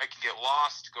get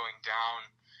lost going down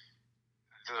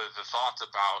the thoughts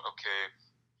about, okay,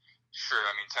 sure,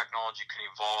 I mean, technology can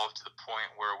evolve to the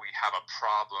point where we have a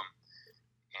problem,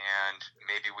 and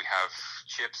maybe we have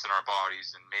chips in our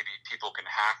bodies, and maybe people can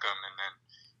hack them, and then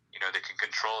they can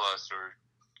control us or,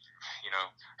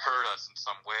 hurt us in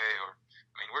some way. Or,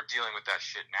 I mean, we're dealing with that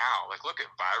shit now. Like, look at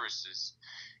viruses,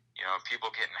 people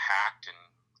getting hacked and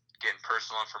getting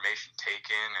personal information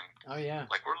taken. And, oh, yeah.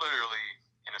 like, we're literally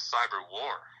in a cyber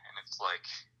war. And it's like,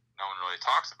 no one really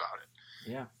talks about it.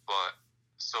 Yeah. But,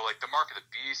 so, like, the mark of the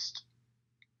beast,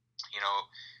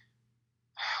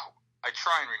 I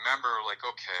try and remember, like,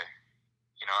 okay,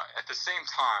 at the same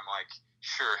time, like,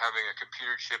 sure, having a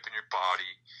computer chip in your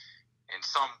body and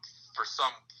for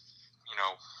some,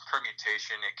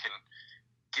 permutation, it can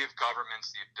give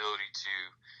governments the ability to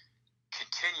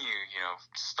continue,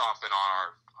 stomping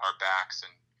on our backs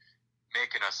and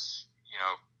making us,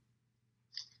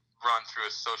 run through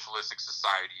a socialistic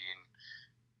society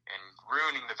and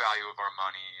ruining the value of our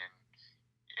money and,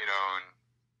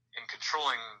 and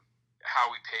controlling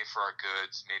how we pay for our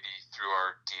goods, maybe through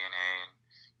our DNA and,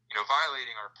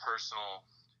 violating our personal,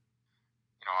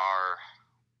 our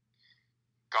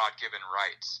God-given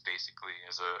rights, basically,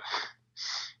 as a,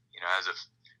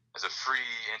 as a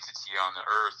free entity on the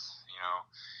earth,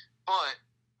 But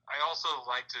I also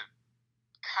like to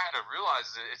kind of realize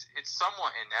that it's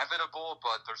somewhat inevitable,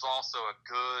 but there's also a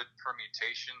good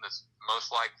permutation that's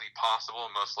most likely possible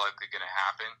and most likely going to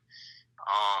happen.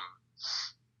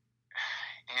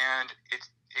 And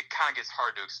it kind of gets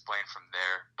hard to explain from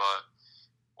there. But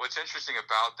what's interesting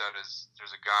about that is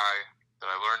there's a guy that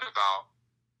I learned about.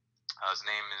 His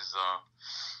name is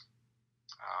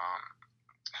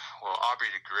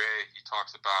Aubrey de Grey. He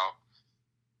talks about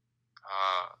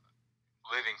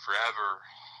living forever.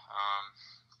 I'm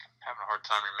having a hard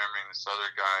time remembering this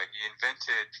other guy. He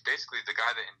invented, basically the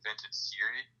guy that invented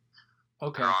Siri.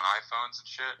 Okay. They're on iPhones and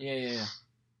shit. Yeah.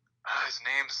 His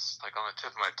name's like on the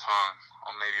tip of my tongue.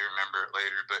 I'll maybe remember it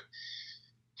later. But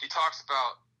he talks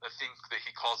about a thing that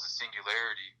he calls the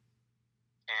singularity.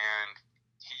 And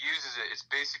he uses it, it's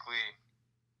basically,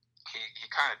 he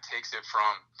kind of takes it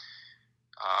from,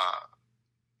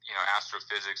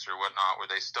 astrophysics or whatnot, where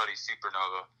they study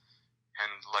supernova.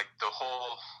 And like the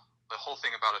whole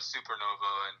thing about a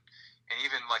supernova and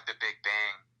even like the Big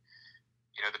Bang,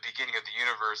 the beginning of the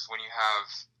universe, when you have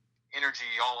energy,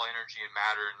 all energy and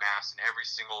matter and mass in every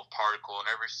single particle and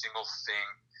every single thing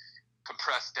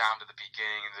compressed down to the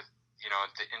beginning and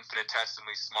the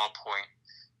infinitesimally small point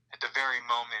at the very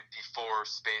moment before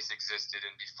space existed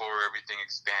and before everything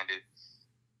expanded.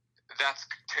 That's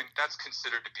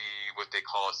considered to be what they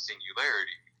call a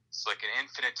singularity. It's like an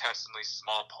infinitesimally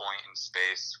small point in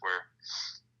space where,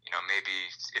 maybe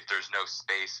if there's no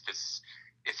space,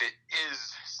 if it is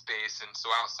space, and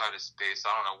so outside of space,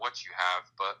 I don't know what you have,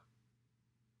 but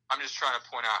I'm just trying to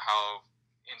point out how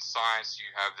in science you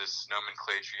have this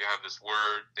nomenclature, you have this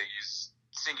word, they use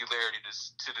singularity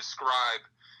to describe,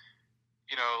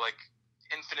 like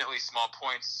infinitely small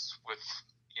points with,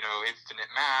 infinite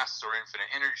mass or infinite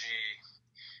energy.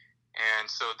 And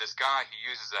so this guy, he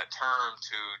uses that term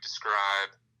to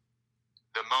describe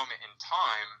the moment in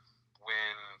time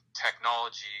when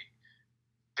technology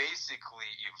basically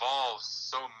evolves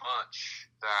so much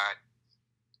that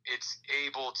it's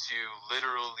able to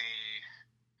literally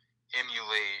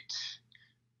emulate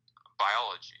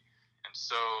biology. And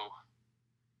so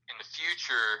in the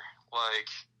future, like,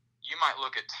 you might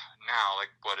look at now,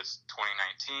 like, what is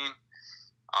 2019?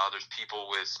 There's people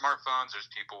with smartphones.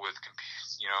 There's people with,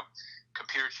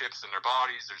 computer chips in their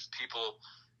bodies. There's people,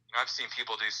 I've seen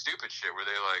people do stupid shit where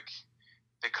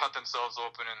they cut themselves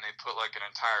open and they put like an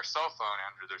entire cell phone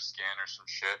under their skin or some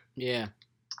shit. Yeah.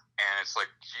 And it's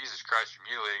like, Jesus Christ, you're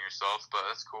mutilating yourself, but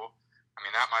that's cool. I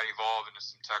mean, that might evolve into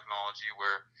some technology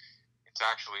where it's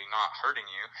actually not hurting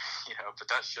you, but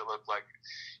that shit looked like,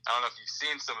 I don't know if you've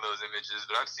seen some of those images,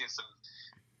 but I've seen some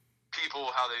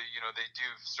people, how they, they do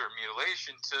certain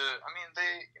mutilation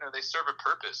they serve a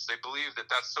purpose. They believe that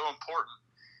that's so important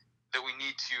that we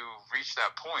need to reach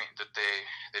that point that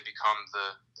they become the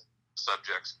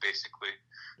subjects, basically.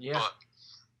 Yeah. But,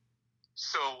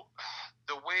 so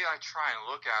the way I try and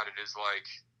look at it is like,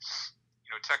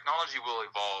 technology will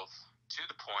evolve to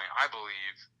the point, I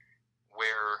believe,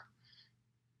 where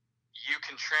you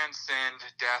can transcend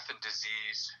death and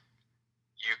disease.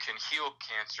 You can heal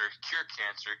cancer, cure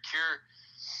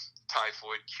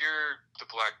typhoid, cure the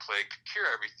Black Plague, cure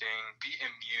everything, be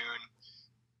immune,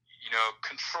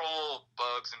 control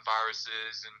bugs and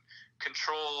viruses and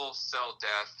control cell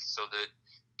death so that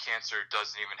cancer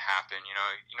doesn't even happen.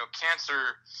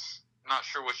 Cancer, I'm not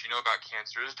sure what you know about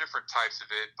cancer. There's different types of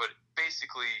it, but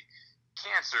basically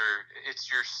cancer, it's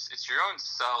your own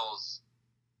cells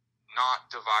not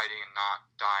dividing and not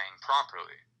dying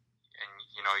properly. And,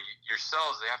 your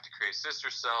cells, they have to create sister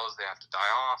cells, they have to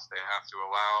die off, they have to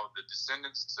allow the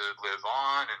descendants to live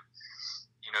on, and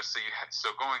so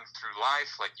going through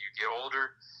life, like you get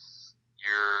older,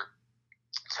 your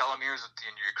telomeres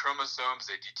in your chromosomes,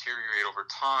 they deteriorate over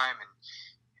time,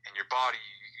 and your body,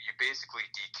 you basically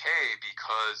decay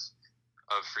because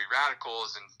of free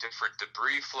radicals and different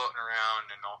debris floating around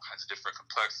and all kinds of different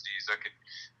complexities. I could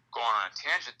go on a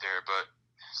tangent there, but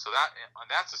so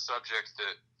that's a subject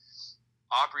that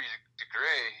Aubrey de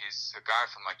Grey, he's a guy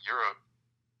from like Europe.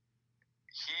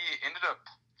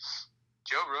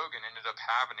 Joe Rogan ended up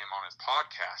having him on his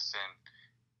podcast, and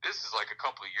this is like a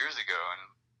couple of years ago,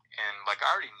 and like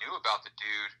I already knew about the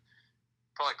dude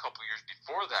probably a couple of years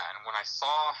before that, and when I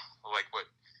saw like what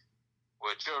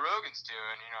Joe Rogan's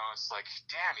doing, it's like,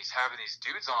 damn, he's having these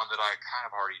dudes on that I kind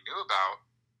of already knew about,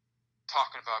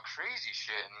 talking about crazy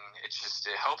shit, and it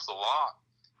helps a lot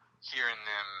hearing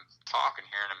them talk and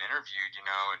hearing them interviewed,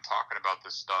 and talking about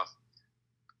this stuff.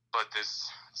 But this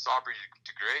Aubrey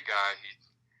de Grey guy,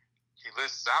 he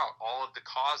lists out all of the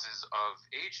causes of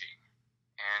aging,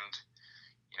 and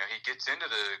he gets into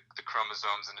the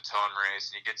chromosomes and the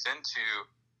telomerase, and he gets into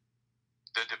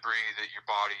the debris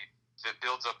that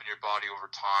builds up in your body over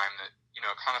time that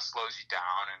kind of slows you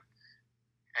down,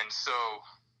 and so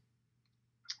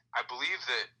I believe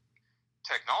that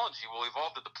technology will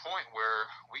evolve to the point where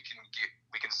we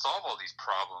can solve all these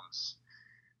problems.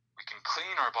 We can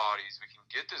clean our bodies. We can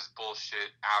get this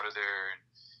bullshit out of there, and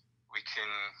we can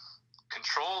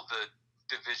control the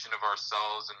division of our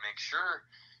cells and make sure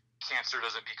cancer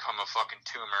doesn't become a fucking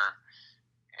tumor,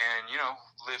 and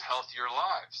live healthier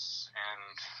lives.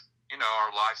 And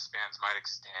our lifespans might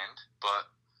extend, but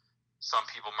some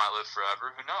people might live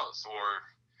forever. Who knows? Or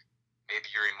maybe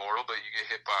you're immortal, but you get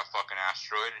hit by a fucking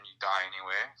asteroid and you die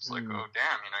anyway. It's like, oh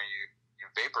damn, you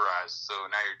vaporized, so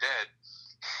now you're dead.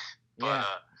 But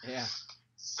yeah.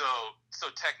 So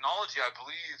technology, I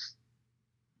believe,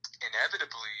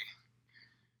 inevitably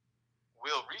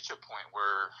will reach a point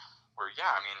where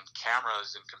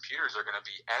cameras and computers are going to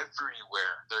be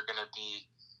everywhere. They're going to be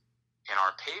in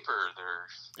our paper. They're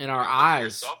in our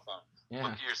eyes. Your cell phone. Yeah.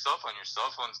 Look at your cell phone. Your cell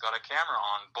phone's got a camera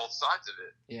on both sides of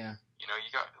it. Yeah.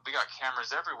 We got cameras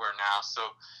everywhere now. So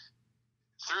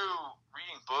through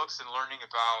reading books and learning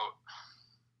about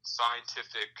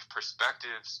scientific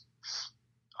perspectives,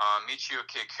 Michio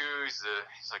Kaku, he's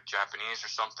like Japanese or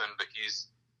something, but he's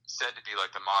said to be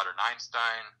like the modern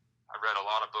Einstein. I read a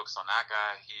lot of books on that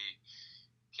guy.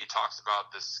 He talks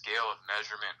about the scale of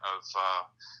measurement of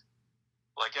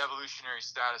like evolutionary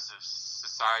status of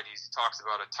societies. He talks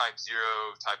about a type 0,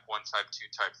 type 1, type 2,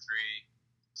 type 3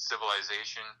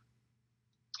 civilization.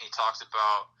 He talks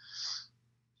about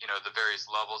the various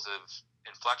levels of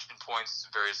inflection points,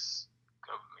 various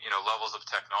levels of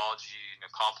technology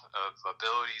and of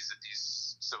abilities that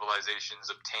these civilizations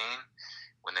obtain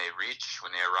when they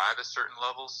arrive at certain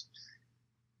levels.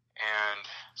 And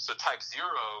so type 0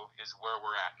 is where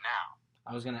we're at now.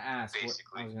 I was gonna ask.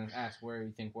 Basically, where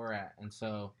you think we're at, and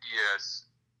so yes,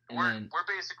 we're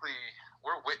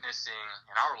witnessing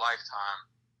in our lifetime,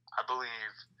 I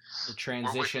believe, the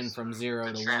transition from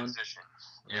 0 to 1. Transition,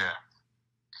 yeah,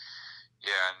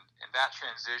 and that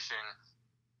transition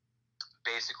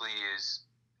basically is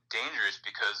dangerous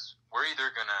because we're either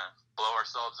gonna blow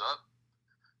ourselves up,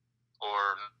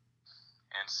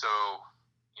 and so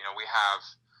we have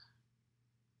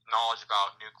knowledge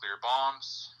about nuclear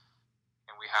bombs.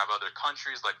 And we have other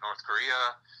countries like North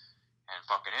Korea and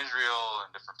fucking Israel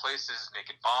and different places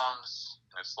making bombs.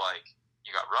 And it's like,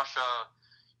 you got Russia,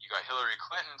 you got Hillary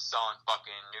Clinton selling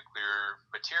fucking nuclear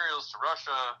materials to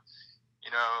Russia.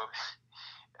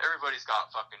 Everybody's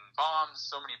got fucking bombs.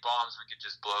 So many bombs, we could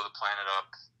just blow the planet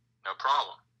up, no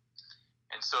problem.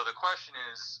 And so the question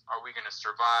is, are we going to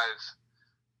survive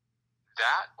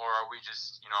that? Or are we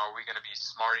just, are we going to be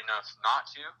smart enough not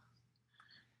to?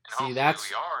 See,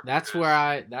 that's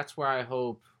where I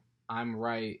hope I'm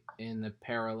right in the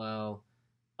parallel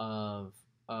of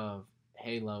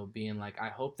Halo being like, I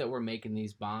hope that we're making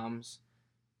these bombs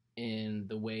in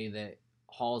the way that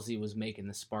Halsey was making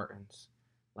the Spartans.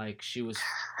 Like she was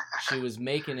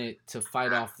making it to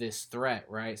fight off this threat,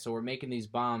 right? So we're making these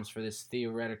bombs for this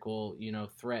theoretical,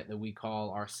 threat that we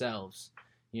call ourselves,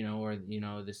 or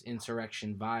this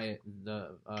insurrection virus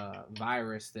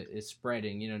that is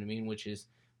spreading, what I mean, which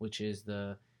is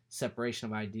the separation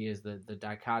of ideas, the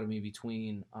dichotomy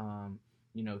between,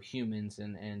 humans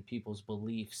and people's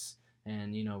beliefs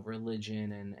and,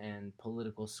 religion and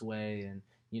political sway and,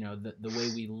 the way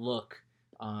we look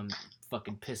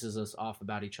fucking pisses us off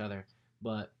about each other.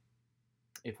 But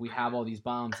if we have all these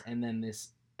bombs and then this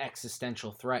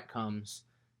existential threat comes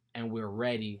and we're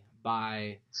ready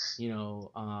by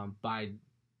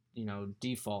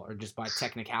default or just by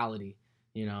technicality,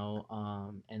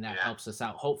 and that helps us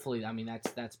out. Hopefully, I mean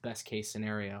that's best case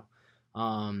scenario.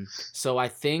 So I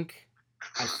think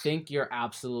you're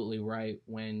absolutely right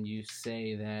when you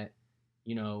say that,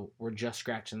 we're just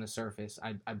scratching the surface.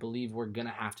 I believe we're gonna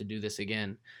have to do this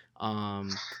again.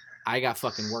 I got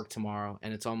fucking work tomorrow,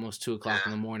 and it's almost 2:00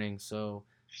 in the morning, so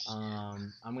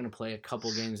I'm gonna play a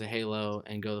couple games of Halo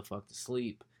and go the fuck to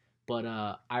sleep. But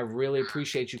I really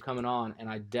appreciate you coming on, and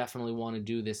I definitely want to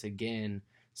do this again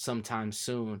sometime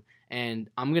soon. And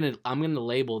I'm gonna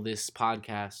label this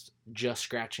podcast "Just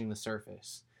Scratching the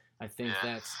Surface." I think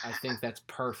that's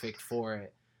perfect for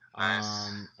it.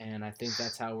 Nice. And I think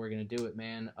that's how we're gonna do it,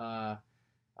 man. I'm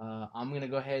gonna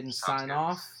go ahead and sign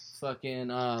off. Fucking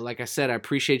like I said, I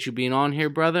appreciate you being on here,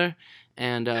 brother.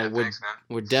 And thanks, man.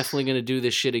 we're definitely gonna do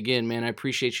this shit again, man. I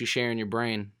appreciate you sharing your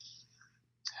brain.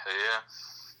 Hell yeah.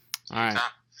 All right.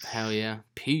 Hell yeah.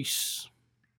 Peace.